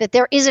that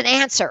there is an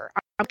answer.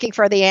 I'm looking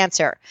for the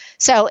answer.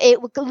 So it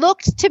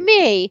looked to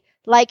me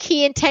like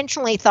he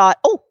intentionally thought,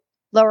 oh,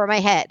 lower my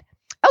head.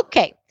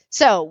 Okay,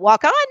 so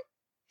walk on.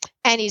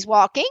 And he's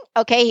walking.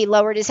 Okay, he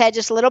lowered his head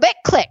just a little bit.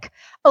 Click.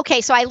 Okay,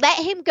 so I let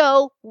him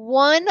go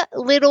one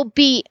little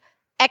beat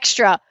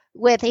extra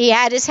he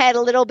had his head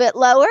a little bit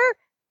lower,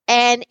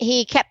 and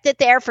he kept it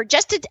there for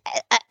just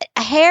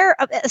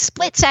a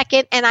split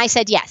second. And I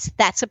said, yes,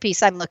 that's a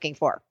piece I'm looking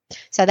for.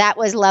 So that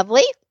was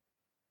lovely.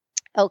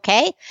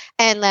 Okay,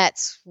 and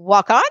let's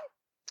walk on.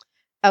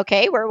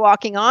 Okay, we're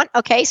walking on.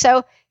 Okay,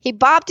 so he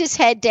bobbed his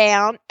head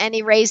down and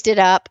he raised it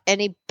up,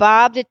 and he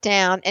bobbed it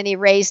down and he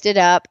raised it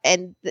up.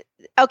 And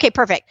okay,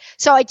 perfect.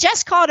 So I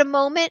just caught a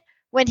moment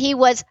when he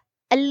was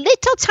a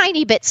little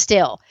tiny bit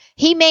still.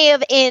 He may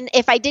have,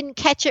 if I didn't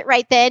catch it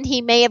right then,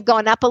 he may have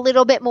gone up a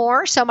little bit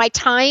more. So my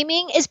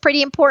timing is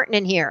pretty important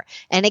in here.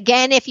 And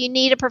again, if you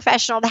need a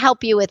professional to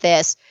help you with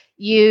this,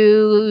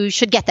 you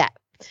should get that.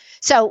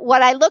 So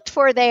what I looked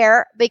for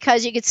there,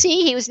 because you could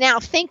see he was now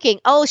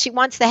thinking, oh, she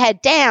wants the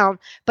head down,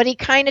 but he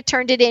kind of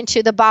turned it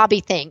into the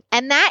Bobby thing.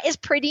 And that is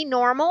pretty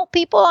normal,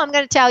 people, I'm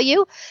going to tell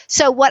you.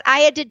 So what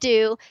I had to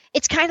do,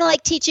 it's kind of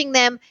like teaching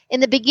them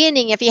in the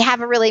beginning, if you have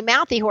a really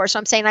mouthy horse,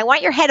 I'm saying, I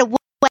want your head away.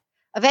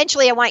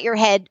 Eventually, I want your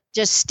head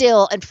just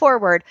still and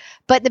forward.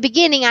 But in the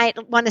beginning, I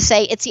want to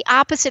say it's the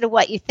opposite of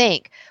what you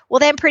think. Well,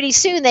 then pretty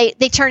soon they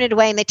turn it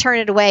away and they turn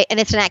it away, and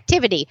it's an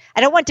activity.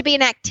 I don't want it to be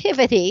an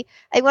activity.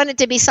 I want it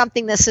to be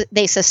something that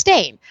they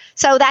sustain.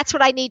 So that's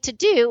what I need to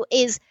do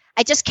is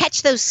I just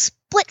catch those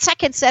split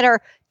seconds that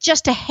are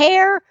just a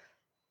hair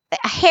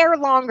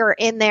longer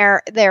in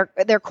their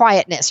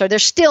quietness or their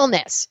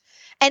stillness.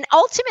 And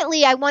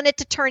ultimately, I want it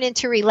to turn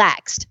into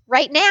relaxed.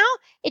 Right now,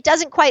 it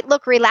doesn't quite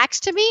look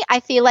relaxed to me. I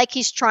feel like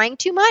he's trying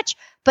too much,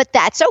 but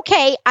that's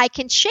okay. I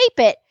can shape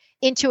it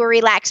into a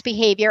relaxed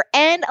behavior.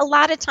 And a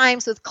lot of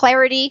times with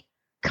clarity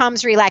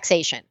comes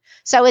relaxation.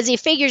 So as he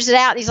figures it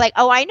out, he's like,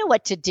 oh, I know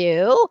what to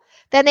do.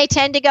 Then they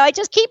tend to go, I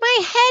just keep my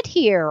head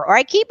here, or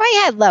I keep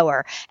my head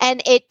lower.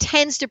 And it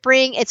tends to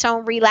bring its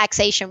own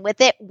relaxation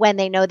with it when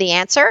they know the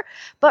answer.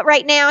 But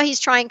right now,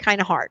 he's trying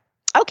kind of hard.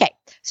 Okay,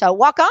 so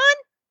walk on.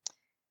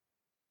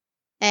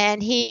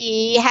 And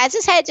he has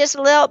his head just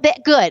a little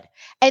bit good.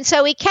 And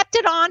so he kept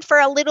it on for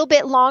a little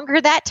bit longer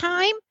that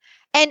time.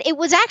 And it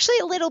was actually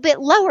a little bit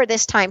lower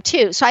this time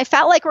too. So I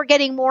felt like we're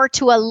getting more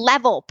to a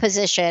level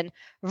position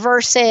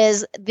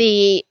versus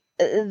the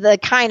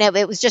kind of,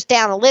 it was just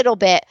down a little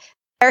bit.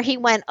 There he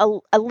went a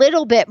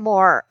little bit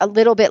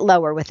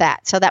lower with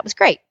that. So that was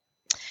great.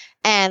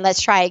 And let's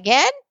try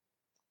again.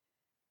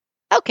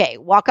 Okay,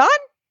 walk on.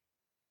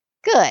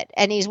 Good.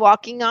 And he's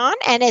walking on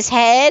and his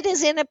head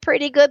is in a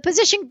pretty good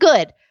position.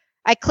 Good.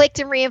 I clicked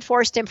and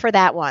reinforced him for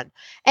that one.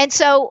 And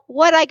so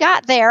what I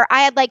got there,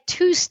 I had like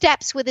 2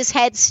 steps with his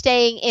head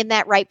staying in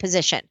that right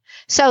position.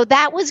 So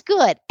that was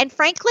good. And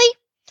frankly,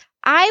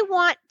 I'm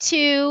going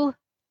to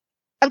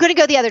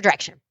go the other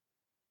direction.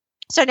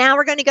 So now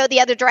we're going to go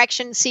the other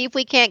direction, see if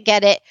we can't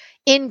get it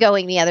in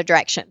going the other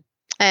direction.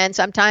 And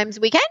sometimes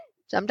we can,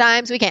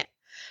 sometimes we can't.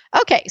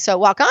 Okay, so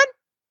walk on.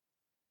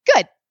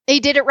 Good. He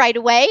did it right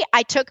away.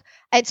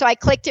 So I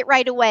clicked it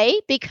right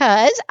away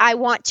because I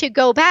want to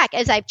go back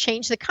as I've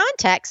changed the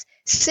context.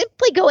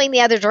 Simply going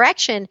the other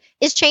direction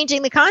is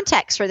changing the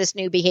context for this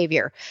new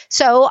behavior.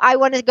 So I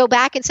want to go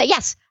back and say,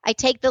 yes, I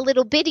take the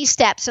little bitty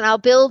steps and I'll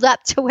build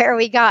up to where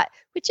we got,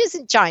 which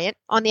isn't giant,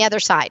 on the other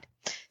side.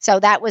 So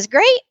that was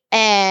great.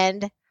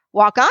 And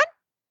walk on.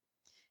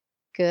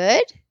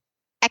 Good.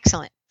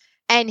 Excellent.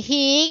 And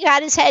he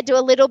got his head to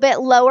a little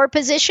bit lower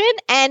position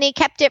and he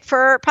kept it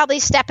for probably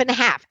a step and a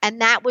half.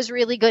 And that was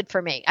really good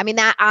for me. I mean,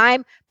 that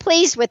I'm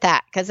pleased with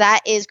that because that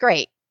is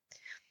great.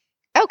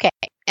 Okay.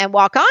 And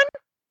walk on.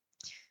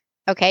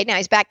 Okay. Now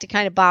he's back to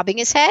kind of bobbing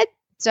his head.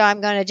 So I'm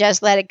going to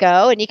just let it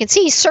go. And you can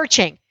see he's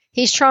searching.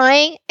 He's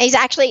trying.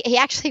 He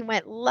actually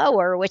went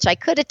lower, which I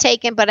could have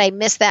taken, but I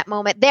missed that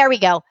moment. There we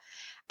go.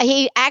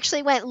 He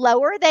actually went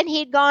lower than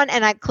he'd gone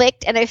and I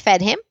clicked and I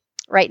fed him.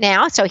 Right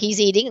now. So he's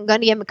eating. I'm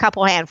going to give him a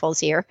couple handfuls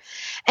here.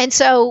 And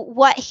so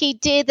what he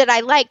did that I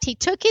liked, he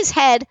took his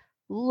head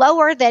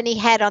lower than he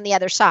had on the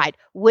other side,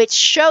 which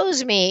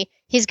shows me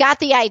he's got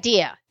the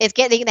idea. It's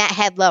getting that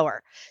head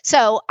lower.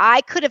 So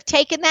I could have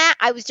taken that.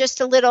 I was just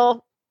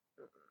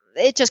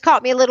it just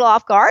caught me a little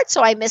off guard.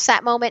 So I missed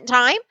that moment in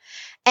time.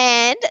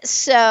 And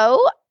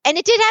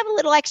it did have a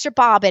little extra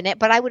bob in it,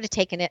 but I would have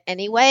taken it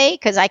anyway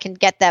because I can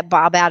get that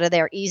bob out of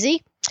there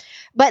easy.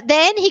 But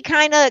then he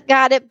kind of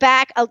got it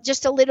back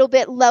just a little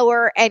bit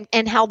lower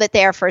and held it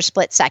there for a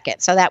split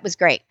second. So that was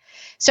great.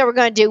 So we're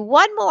going to do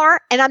one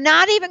more. And I'm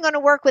not even going to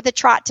work with a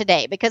trot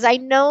today because I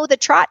know the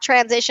trot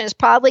transition is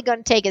probably going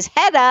to take his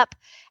head up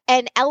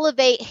and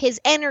elevate his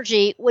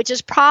energy, which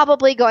is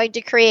probably going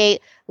to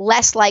create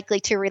less likely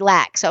to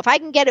relax. So if I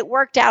can get it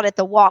worked out at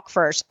the walk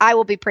first, I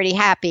will be pretty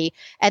happy.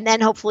 And then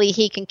hopefully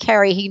he can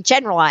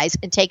generalize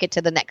and take it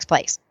to the next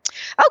place.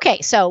 Okay,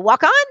 so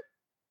walk on.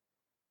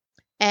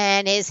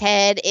 And his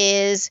head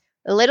is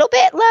a little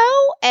bit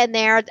low, and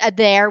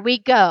there we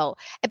go.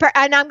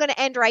 And I'm going to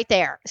end right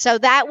there. So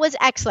that was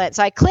excellent.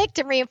 So I clicked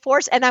and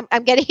reinforced, and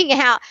I'm getting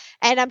out,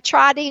 and I'm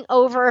trotting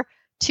over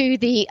to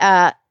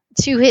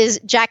to his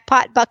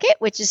jackpot bucket,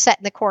 which is set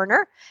in the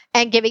corner,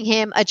 and giving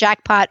him a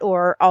jackpot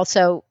or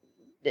also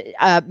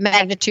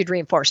magnitude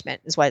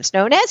reinforcement is what it's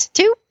known as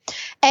too.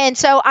 And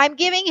so I'm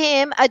giving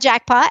him a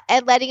jackpot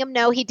and letting him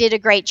know he did a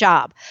great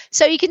job.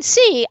 So you can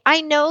see,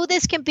 I know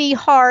this can be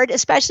hard,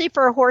 especially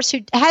for a horse who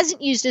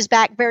hasn't used his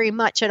back very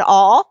much at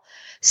all.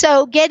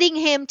 So getting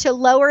him to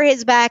lower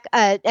his back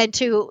and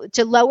to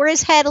lower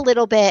his head a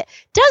little bit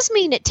does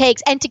mean it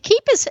takes, and to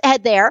keep his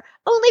head there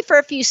only for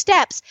a few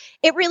steps,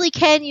 it really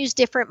can use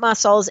different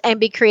muscles and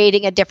be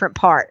creating a different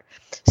part.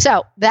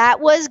 So that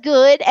was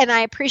good, and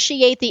I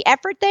appreciate the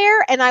effort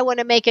there, and I want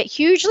to make it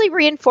hugely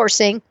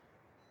reinforcing.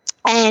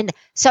 And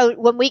so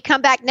when we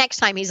come back next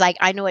time, he's like,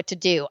 I know what to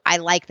do. I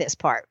like this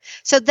part.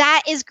 So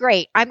that is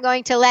great. I'm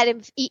going to let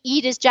him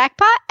eat his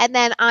jackpot, and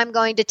then I'm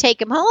going to take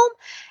him home,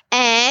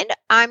 and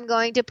I'm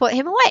going to put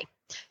him away.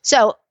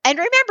 So, and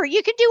remember,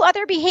 you can do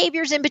other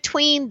behaviors in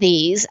between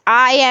these.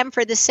 I am,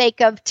 for the sake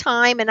of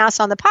time and us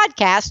on the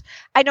podcast,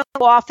 I don't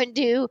often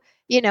do,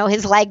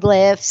 his leg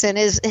lifts and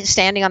his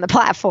standing on the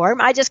platform.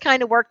 I just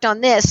kind of worked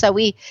on this so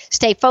we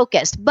stay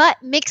focused.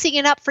 But mixing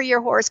it up for your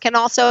horse can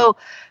also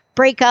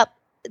break up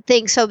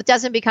things so it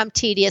doesn't become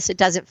tedious. It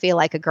doesn't feel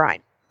like a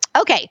grind.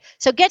 Okay,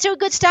 so get to a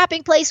good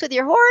stopping place with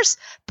your horse,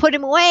 put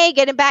him away,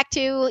 get him back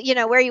to,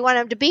 where you want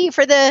him to be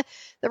for the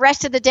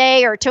rest of the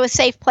day, or to a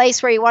safe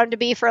place where you want him to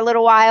be for a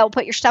little while.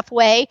 Put your stuff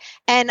away,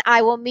 and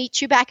I will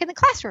meet you back in the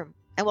classroom,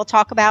 and we'll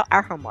talk about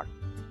our homework.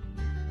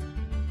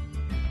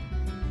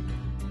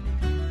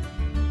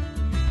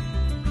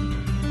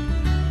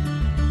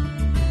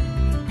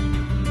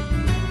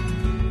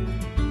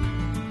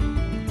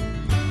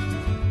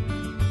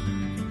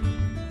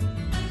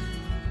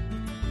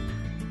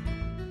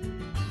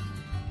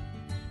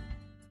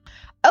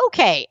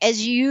 Okay,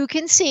 as you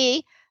can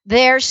see,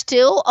 there's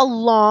still a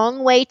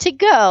long way to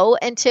go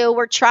until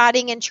we're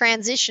trotting and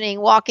transitioning,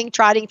 walking,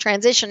 trotting,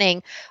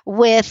 transitioning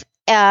with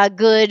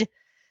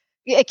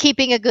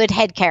keeping a good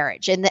head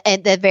carriage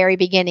at the very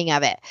beginning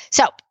of it.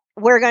 So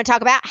we're going to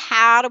talk about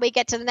how do we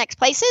get to the next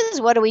places?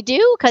 What do we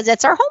do? Because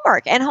it's our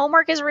homework, and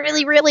homework is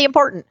really, really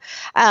important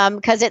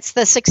because it's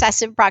the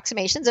successive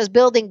approximations, those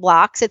building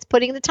blocks. It's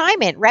putting the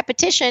time in.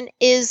 Repetition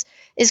is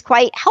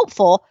quite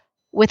helpful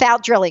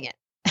without drilling it.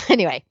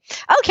 Anyway,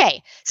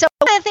 okay. So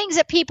one of the things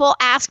that people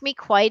ask me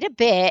quite a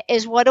bit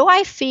is, what do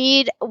I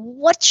feed?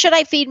 What should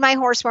I feed my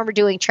horse when we're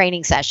doing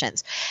training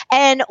sessions?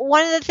 And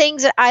one of the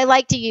things that I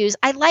like to use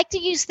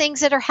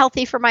things that are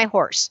healthy for my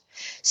horse.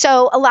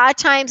 So a lot of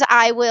times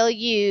I will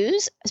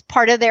use as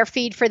part of their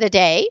feed for the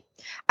day.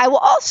 I will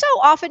also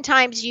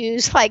oftentimes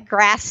use like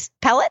grass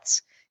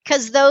pellets,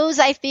 because those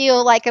I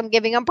feel like I'm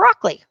giving them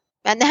broccoli.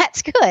 And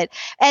that's good.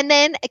 And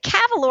then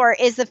Cavalor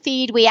is the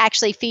feed we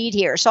actually feed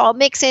here. So I'll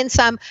mix in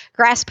some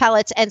grass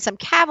pellets and some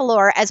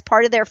Cavalor as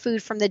part of their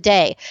food from the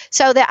day,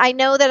 so that I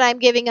know that I'm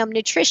giving them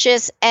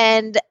nutritious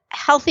and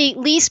healthy,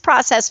 least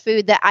processed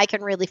food that I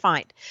can really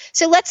find.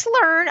 So let's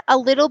learn a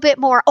little bit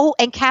more. Oh,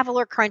 and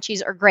Cavalor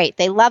Crunchies are great.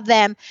 They love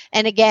them.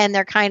 And again,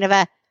 they're kind of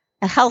a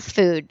health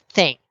food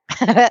thing.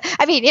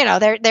 I mean,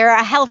 they're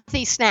a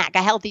healthy snack,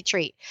 a healthy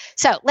treat.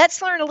 So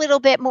let's learn a little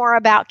bit more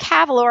about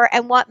Cavalor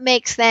and what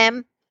makes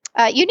them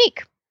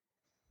unique.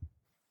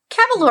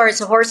 Cavalor is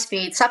a horse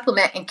feed,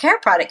 supplement, and care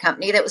product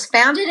company that was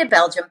founded in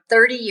Belgium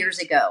 30 years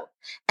ago,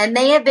 and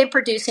they have been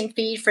producing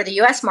feed for the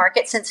U.S.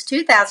 market since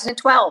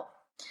 2012.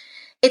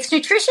 Its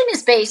nutrition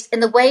is based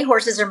in the way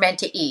horses are meant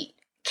to eat.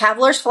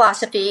 Cavalor's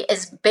philosophy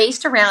is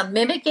based around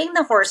mimicking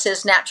the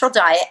horse's natural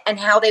diet and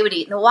how they would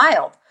eat in the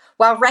wild,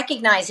 while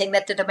recognizing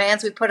that the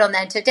demands we put on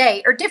them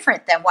today are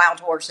different than wild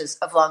horses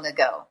of long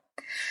ago.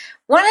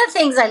 One of the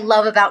things I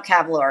love about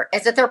Cavalor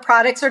is that their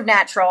products are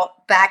natural,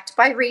 backed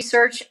by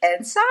research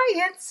and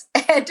science,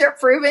 and are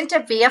proven to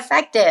be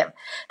effective.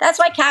 That's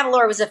why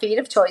Cavalor was a feed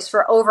of choice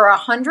for over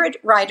 100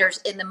 riders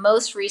in the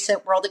most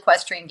recent World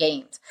Equestrian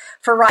Games,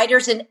 for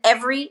riders in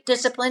every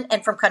discipline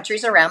and from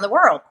countries around the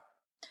world.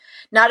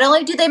 Not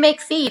only do they make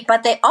feed,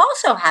 but they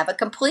also have a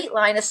complete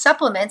line of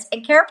supplements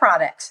and care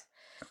products.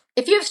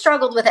 If you've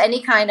struggled with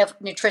any kind of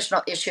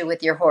nutritional issue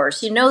with your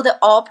horse, you know that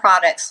all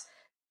products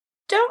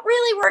don't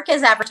really work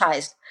as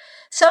advertised.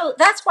 So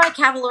that's why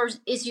Cavalor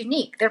is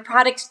unique. Their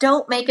products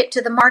don't make it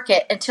to the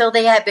market until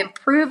they have been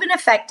proven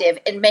effective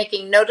in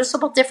making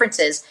noticeable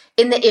differences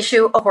in the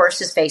issue a horse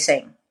is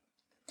facing.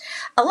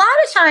 A lot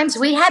of times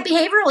we have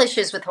behavioral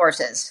issues with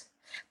horses,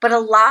 but a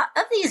lot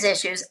of these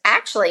issues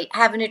actually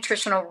have a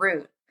nutritional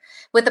root.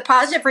 With the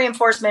positive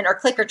reinforcement or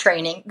clicker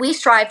training, we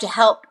strive to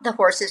help the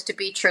horses to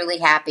be truly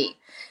happy.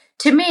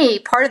 To me,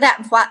 part of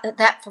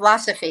that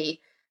philosophy,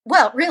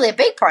 well, really a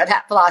big part of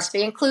that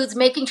philosophy, includes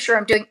making sure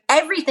I'm doing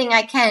everything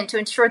I can to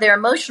ensure their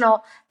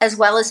emotional as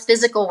well as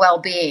physical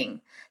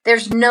well-being.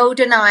 There's no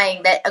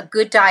denying that a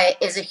good diet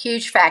is a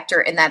huge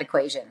factor in that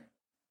equation.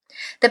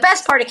 The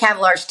best part of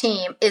Cavalor's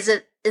team is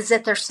that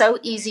they're so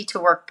easy to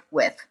work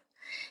with.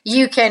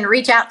 You can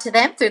reach out to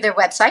them through their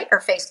website or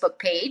Facebook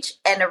page,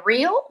 and a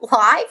real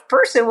live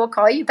person will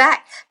call you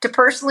back to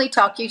personally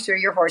talk you through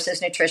your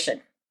horse's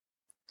nutrition.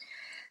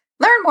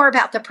 Learn more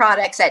about the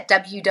products at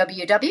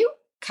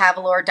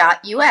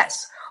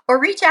www.cavalor.us or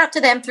reach out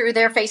to them through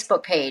their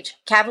Facebook page,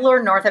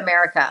 Cavalor North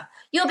America.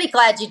 You'll be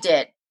glad you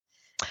did.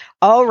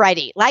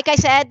 Alrighty. Like I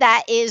said,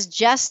 that is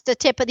just the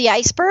tip of the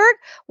iceberg.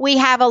 We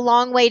have a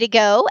long way to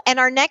go. And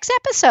our next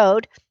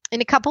episode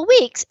in a couple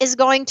weeks is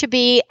going to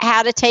be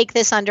how to take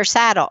this under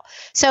saddle.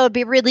 So it'd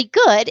be really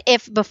good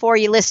if before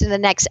you listen to the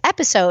next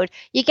episode,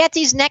 you get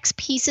these next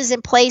pieces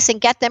in place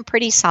and get them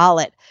pretty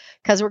solid,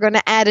 because we're going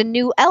to add a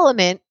new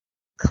element,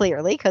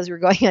 clearly, because we're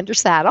going under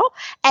saddle.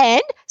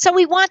 And so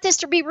we want this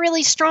to be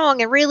really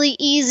strong and really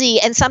easy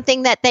and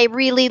something that they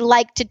really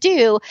like to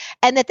do,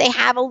 and that they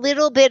have a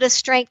little bit of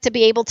strength to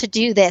be able to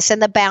do this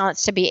and the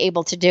balance to be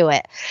able to do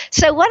it.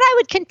 So what I'm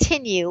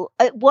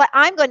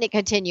going to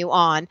continue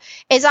on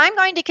is I'm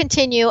going to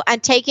continue on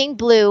taking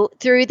Blue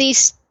through these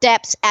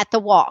steps at the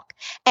walk.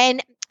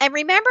 And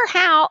remember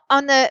how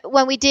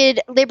when we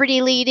did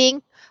Liberty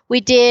leading, we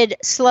did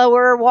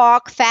slower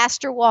walk,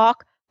 faster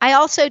walk. I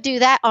also do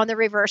that on the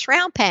reverse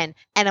round pen,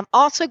 and I'm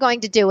also going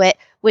to do it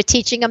with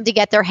teaching them to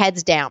get their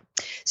heads down.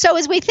 So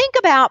as we think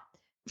about,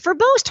 for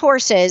most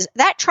horses,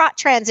 that trot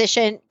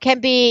transition can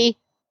be,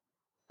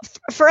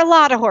 for a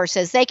lot of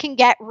horses, they can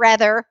get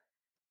rather,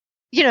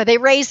 they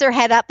raise their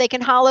head up, they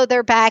can hollow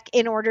their back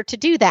in order to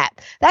do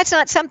that. That's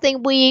not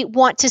something we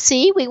want to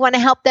see. We want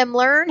to help them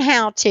learn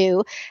how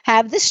to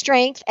have the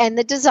strength and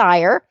the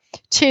desire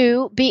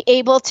to be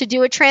able to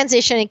do a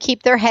transition and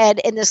keep their head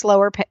in this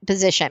lower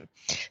position.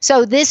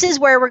 So this is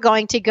where we're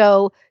going to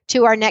go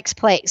to our next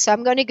place. So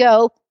I'm going to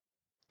go,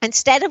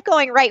 instead of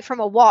going right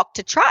from a walk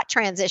to trot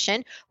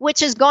transition,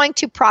 which is going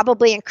to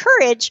probably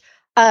encourage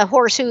a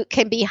horse who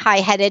can be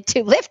high-headed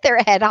to lift their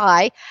head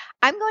high,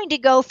 I'm going to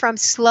go from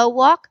slow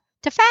walk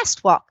to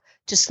fast walk,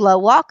 to slow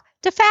walk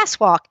to fast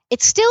walk.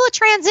 It's still a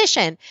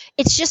transition.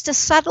 It's just a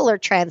subtler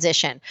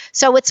transition.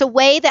 So it's a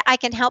way that I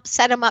can help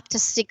set him up to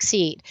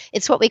succeed.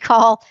 It's what we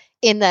call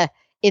in the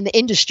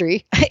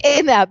industry,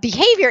 in the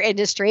behavior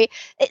industry,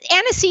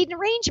 antecedent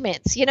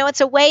arrangements.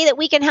 It's a way that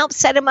we can help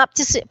set him up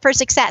for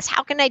success.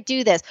 How can I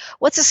do this?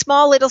 What's a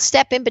small little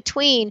step in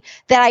between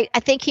that I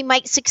think he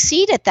might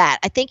succeed at that?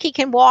 I think he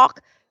can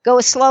go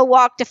a slow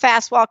walk to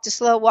fast walk to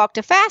slow walk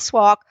to fast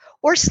walk,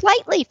 or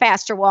slightly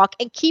faster walk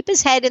and keep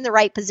his head in the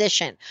right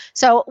position.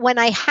 So when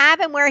I have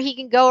him where he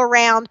can go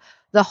around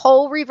the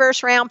whole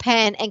reverse round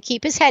pen and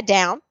keep his head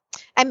down,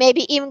 and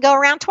maybe even go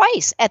around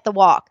twice at the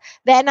walk,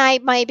 then I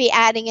might be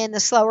adding in the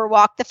slower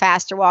walk, the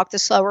faster walk, the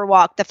slower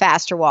walk, the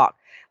faster walk.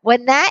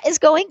 When that is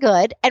going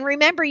good, and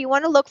remember, you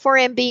want to look for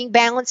him being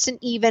balanced and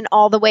even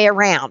all the way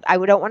around. I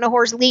don't want a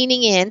horse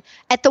leaning in.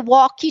 At the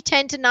walk, you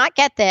tend to not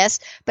get this,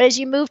 but as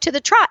you move to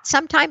the trot,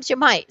 sometimes you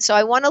might. So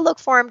I want to look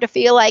for him to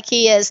feel like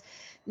he is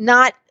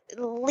not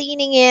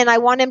leaning in. I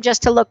want him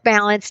just to look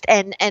balanced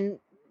and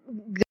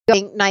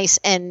going nice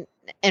and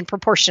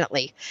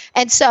proportionately.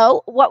 And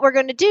so what we're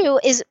going to do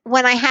is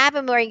when I have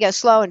him where he goes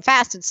slow and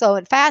fast,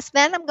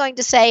 then I'm going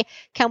to say,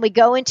 can we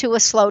go into a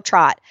slow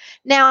trot?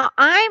 Now,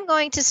 I'm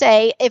going to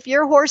say, if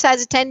your horse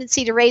has a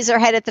tendency to raise their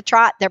head at the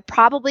trot, they're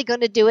probably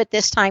going to do it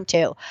this time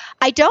too.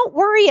 I don't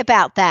worry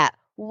about that.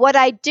 What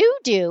I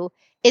do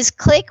is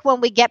click when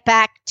we get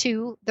back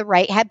to the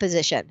right head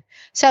position.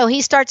 So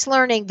he starts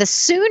learning the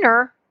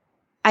sooner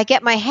I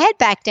get my head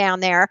back down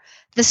there,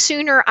 the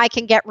sooner I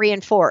can get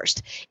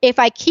reinforced. If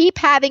I keep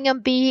having him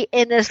be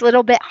in this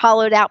little bit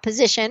hollowed out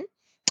position,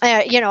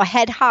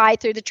 head high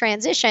through the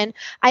transition,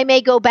 I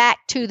may go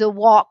back to the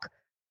walk,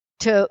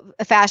 to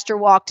a faster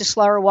walk, to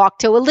slower walk,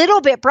 to a little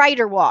bit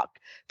brighter walk,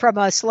 from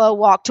a slow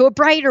walk to a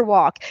brighter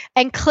walk,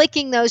 and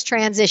clicking those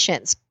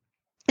transitions.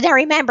 Now,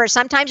 remember,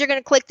 sometimes you're going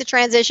to click the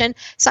transition.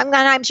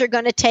 Sometimes you're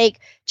going to take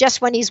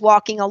just when he's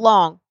walking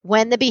along,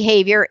 when the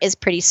behavior is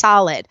pretty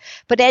solid.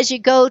 But as you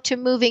go to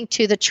moving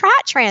to the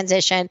trot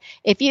transition,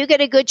 if you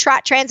get a good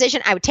trot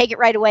transition, I would take it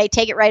right away,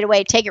 take it right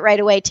away, take it right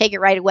away, take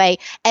it right away,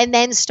 and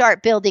then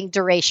start building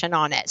duration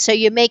on it. So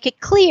you make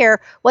it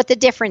clear what the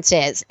difference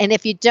is. And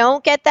if you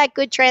don't get that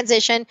good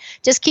transition,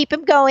 just keep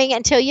him going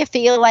until you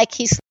feel like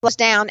he slows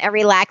down and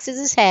relaxes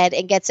his head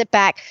and gets it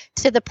back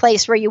to the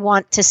place where you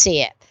want to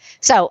see it.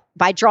 So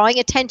by drawing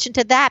attention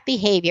to that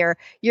behavior,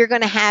 you're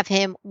going to have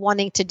him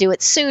wanting to do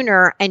it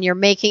sooner, and you're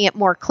making it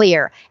more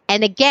clear.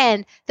 And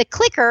again, the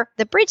clicker,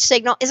 the bridge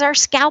signal, is our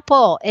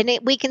scalpel. And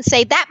we can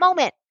say that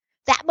moment,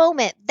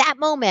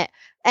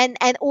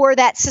 and or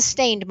that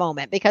sustained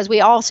moment, because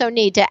we also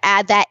need to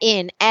add that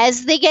in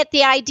as they get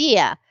the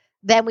idea.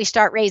 Then we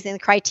start raising the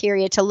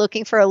criteria to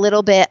looking for a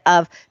little bit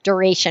of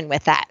duration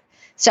with that.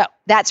 So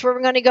that's where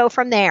we're going to go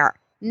from there.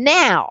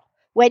 Now,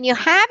 when you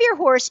have your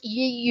horse,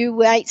 you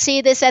might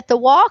see this at the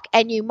walk,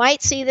 and you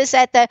might see this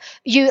at a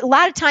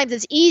lot of times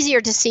it's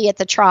easier to see at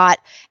the trot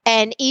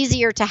and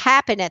easier to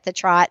happen at the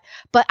trot.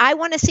 But I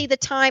want to see the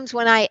times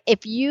when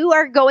if you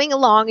are going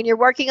along and you're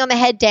working on the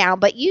head down,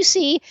 but you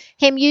see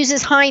him use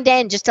his hind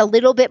end just a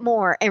little bit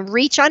more and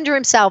reach under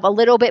himself a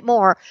little bit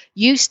more,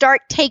 you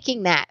start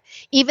taking that.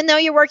 Even though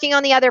you're working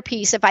on the other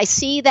piece, if I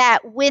see that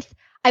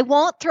I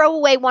won't throw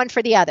away one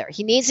for the other.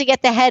 He needs to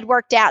get the head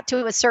worked out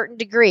to a certain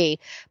degree.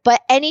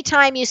 But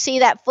anytime you see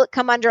that foot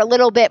come under a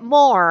little bit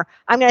more,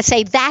 I'm going to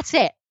say, that's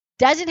it.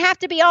 Doesn't have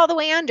to be all the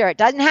way under. It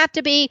doesn't have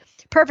to be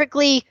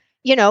perfectly,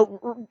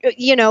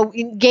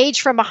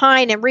 engaged from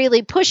behind and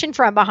really pushing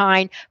from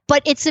behind.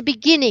 But it's a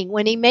beginning.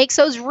 When he makes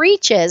those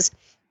reaches,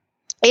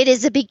 it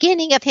is the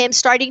beginning of him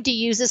starting to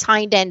use his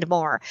hind end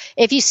more.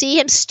 If you see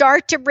him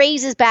start to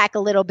raise his back a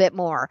little bit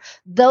more,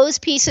 those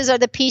pieces are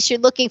the piece you're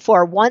looking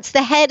for. Once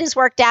the head is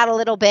worked out a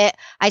little bit,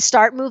 I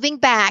start moving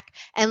back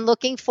and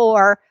looking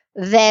for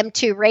them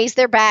to raise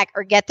their back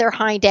or get their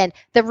hind end.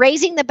 The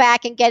raising the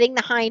back and getting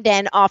the hind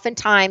end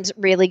oftentimes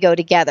really go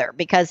together,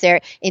 because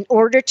in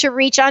order to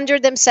reach under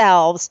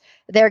themselves,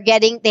 they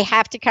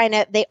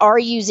are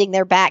using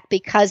their back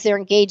because they're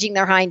engaging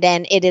their hind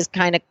end. It is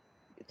kind of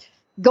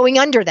going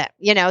under them,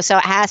 so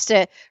it has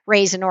to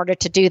raise in order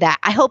to do that.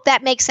 I hope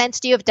that makes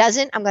sense to you. If it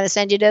doesn't, I'm going to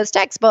send you to those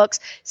textbooks,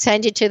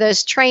 send you to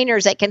those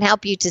trainers that can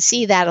help you to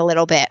see that a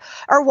little bit,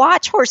 or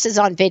watch horses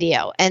on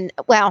video. And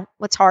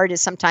what's hard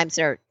is sometimes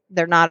they're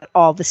not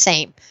all the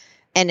same,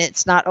 and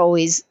it's not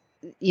always,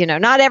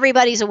 not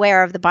everybody's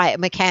aware of the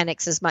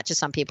biomechanics as much as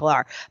some people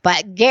are,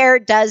 but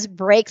Gerd does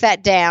break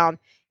that down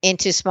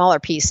into smaller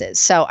pieces.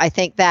 So I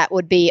think that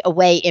would be a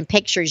way in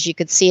pictures you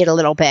could see it a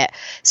little bit.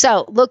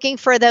 So looking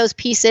for those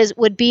pieces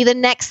would be the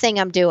next thing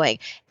I'm doing.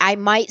 I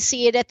might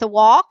see it at the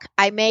walk.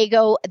 I may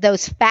go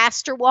those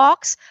faster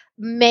walks,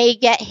 may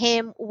get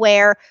him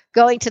where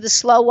going to the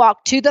slow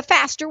walk to the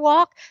faster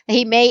walk,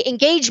 he may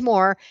engage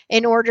more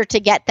in order to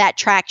get that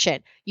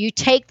traction. You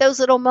take those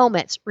little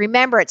moments.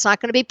 Remember, it's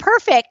not going to be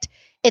perfect.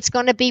 it's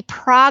going to be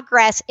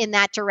progress in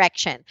that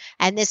direction.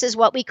 And this is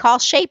what we call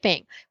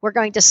shaping. We're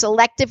going to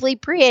selectively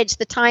bridge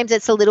the times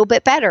it's a little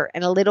bit better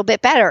and a little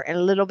bit better and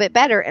a little bit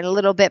better and a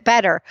little bit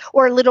better,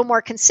 or a little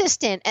more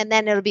consistent, and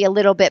then it'll be a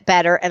little bit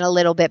better and a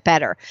little bit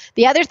better.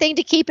 The other thing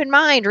to keep in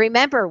mind,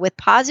 remember, with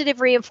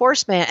positive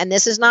reinforcement, and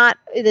this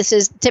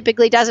is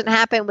typically doesn't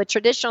happen with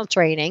traditional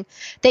training,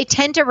 they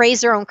tend to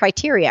raise their own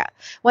criteria.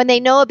 When they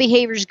know a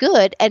behavior is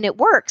good and it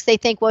works, they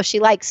think, well, she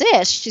likes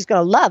this, she's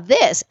going to love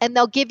this, and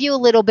they'll give you a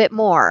little bit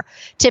more.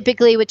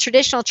 Typically with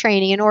traditional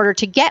training, in order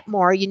to get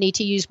more, you need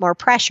to use more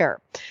pressure.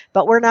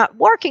 But we're not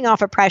working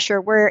off of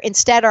pressure, where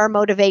instead our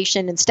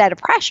motivation, instead of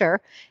pressure,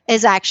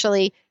 is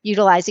actually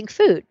utilizing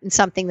food and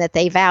something that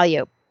they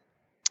value.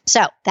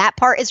 So that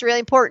part is really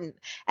important.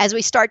 As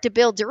we start to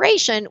build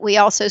duration, we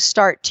also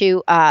start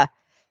to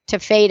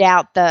fade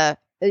out the,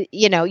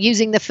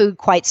 using the food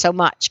quite so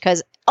much,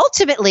 because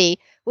ultimately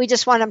we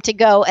just want them to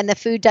go, and the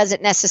food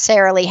doesn't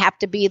necessarily have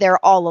to be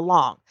there all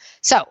along.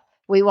 So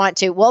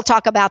we'll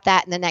talk about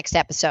that in the next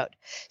episode.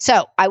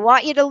 So I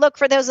want you to look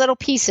for those little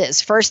pieces.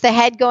 First, the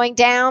head going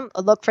down,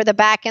 look for the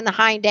back and the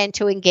hind end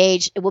to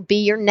engage. It will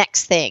be your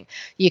next thing.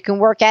 You can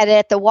work at it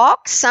at the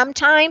walk.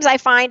 Sometimes I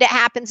find it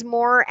happens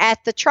more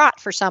at the trot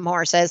for some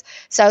horses.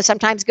 So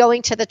sometimes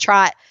going to the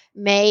trot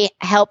may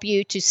help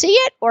you to see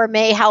it, or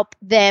may help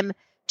them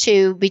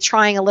to be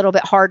trying a little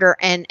bit harder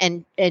and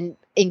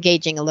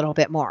engaging a little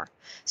bit more.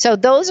 So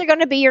those are going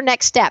to be your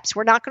next steps.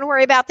 We're not going to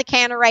worry about the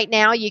canter right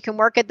now. You can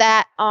work at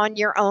that on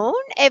your own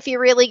if you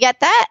really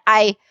get that.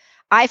 I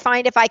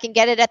find if I can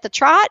get it at the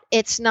trot,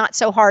 it's not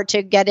so hard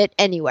to get it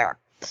anywhere.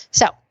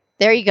 So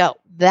there you go.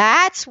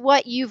 That's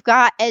what you've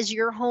got as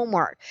your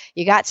homework.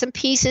 You got some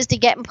pieces to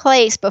get in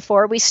place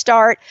before we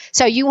start.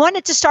 So you want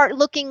it to start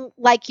looking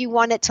like you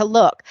want it to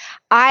look.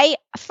 I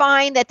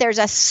find that there's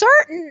a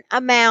certain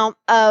amount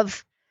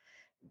of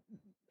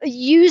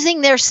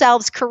using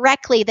themselves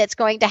correctly that's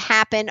going to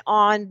happen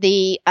on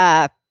the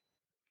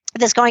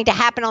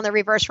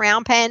reverse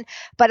round pen.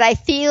 But I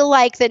feel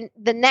like the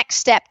next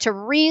step, to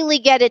really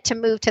get it to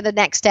move to the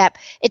next step,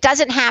 it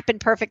doesn't happen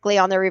perfectly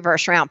on the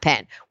reverse round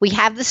pen. We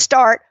have the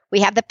start, we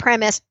have the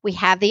premise, we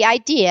have the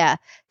idea.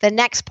 The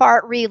next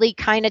part really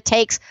kind of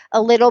takes a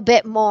little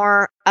bit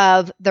more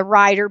of the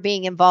rider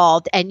being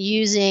involved and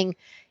using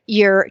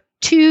your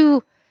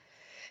two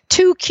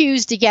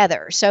cues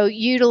together. So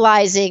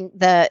using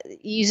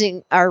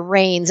our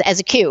reins as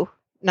a cue,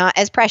 not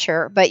as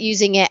pressure, but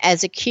using it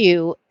as a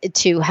cue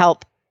to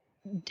help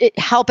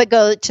it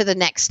go to the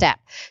next step.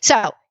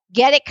 So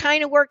get it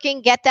kind of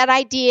working, get that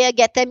idea,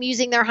 get them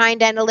using their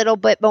hind end a little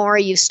bit more.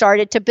 You've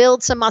started to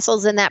build some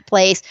muscles in that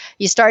place.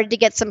 You started to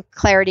get some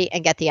clarity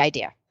and get the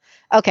idea.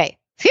 Okay.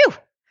 Phew.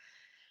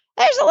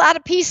 There's a lot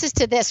of pieces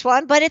to this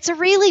one, but it's a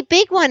really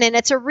big one, and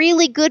it's a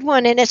really good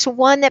one. And it's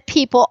one that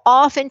people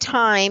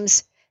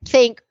oftentimes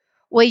think,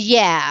 well,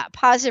 yeah,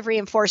 positive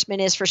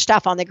reinforcement is for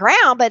stuff on the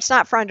ground, but it's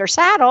not for under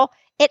saddle.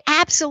 It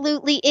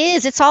absolutely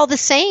is. It's all the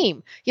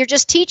same. You're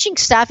just teaching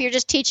stuff. You're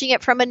just teaching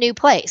it from a new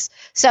place.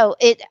 So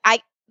I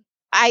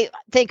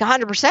think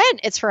 100%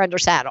 it's for under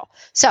saddle.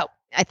 So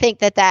I think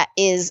that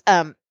is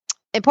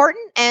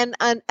important, and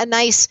a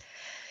nice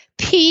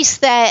piece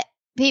that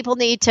people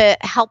need to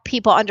help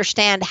people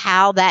understand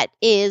how that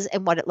is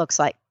and what it looks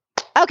like.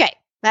 Okay,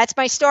 that's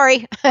my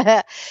story.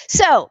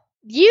 So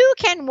you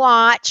can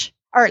watch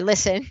or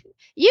listen.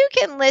 You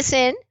can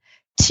listen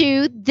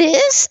to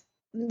this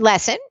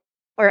lesson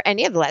or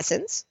any of the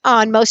lessons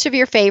on most of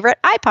your favorite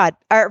iPod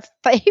or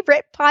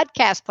favorite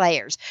podcast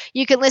players.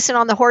 You can listen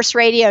on the Horse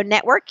Radio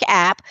Network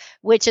app,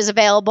 which is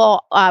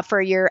available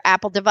for your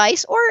Apple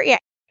device or your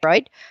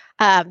Android.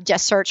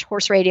 Just search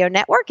Horse Radio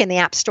Network in the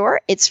App Store.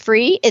 It's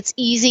free. It's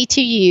easy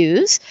to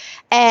use,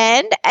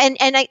 and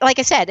like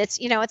I said,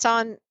 it's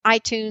on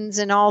iTunes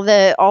and all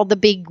the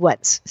big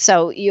ones.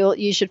 So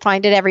you should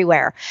find it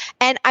everywhere.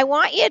 And I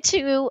want you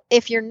to,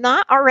 if you're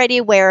not already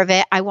aware of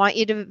it, I want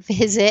you to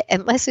visit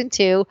and listen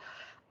to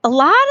a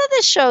lot of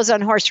the shows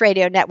on Horse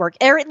Radio Network,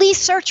 or at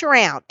least search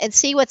around and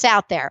see what's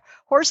out there.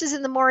 Horses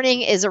in the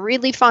Morning is a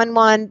really fun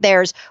one.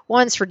 There's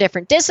ones for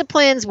different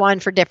disciplines, one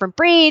for different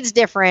breeds,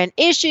 different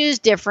issues,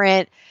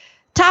 different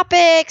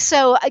topics.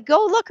 So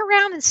go look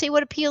around and see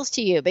what appeals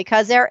to you,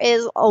 because there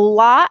is a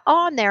lot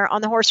on there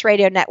on the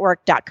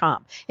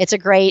horseradionetwork.com. It's a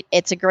great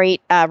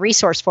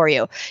resource for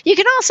you. You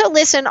can also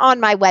listen on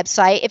my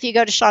website if you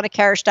go to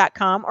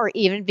ShaunaKarish.com or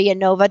even via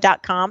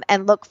Nova.com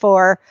and look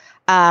for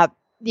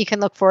you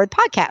can look for the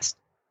podcast,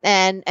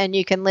 and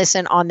you can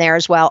listen on there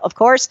as well, of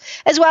course,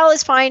 as well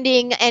as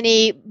finding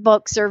any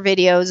books or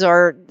videos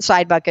or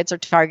side buckets or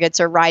targets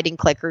or riding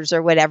clickers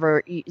or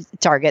whatever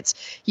targets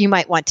you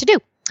might want to do.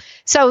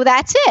 So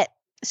that's it.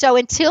 So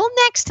until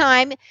next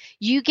time,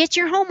 you get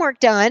your homework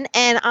done,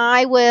 and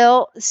I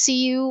will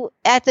see you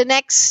at the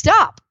next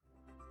stop.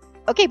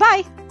 Okay,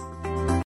 bye.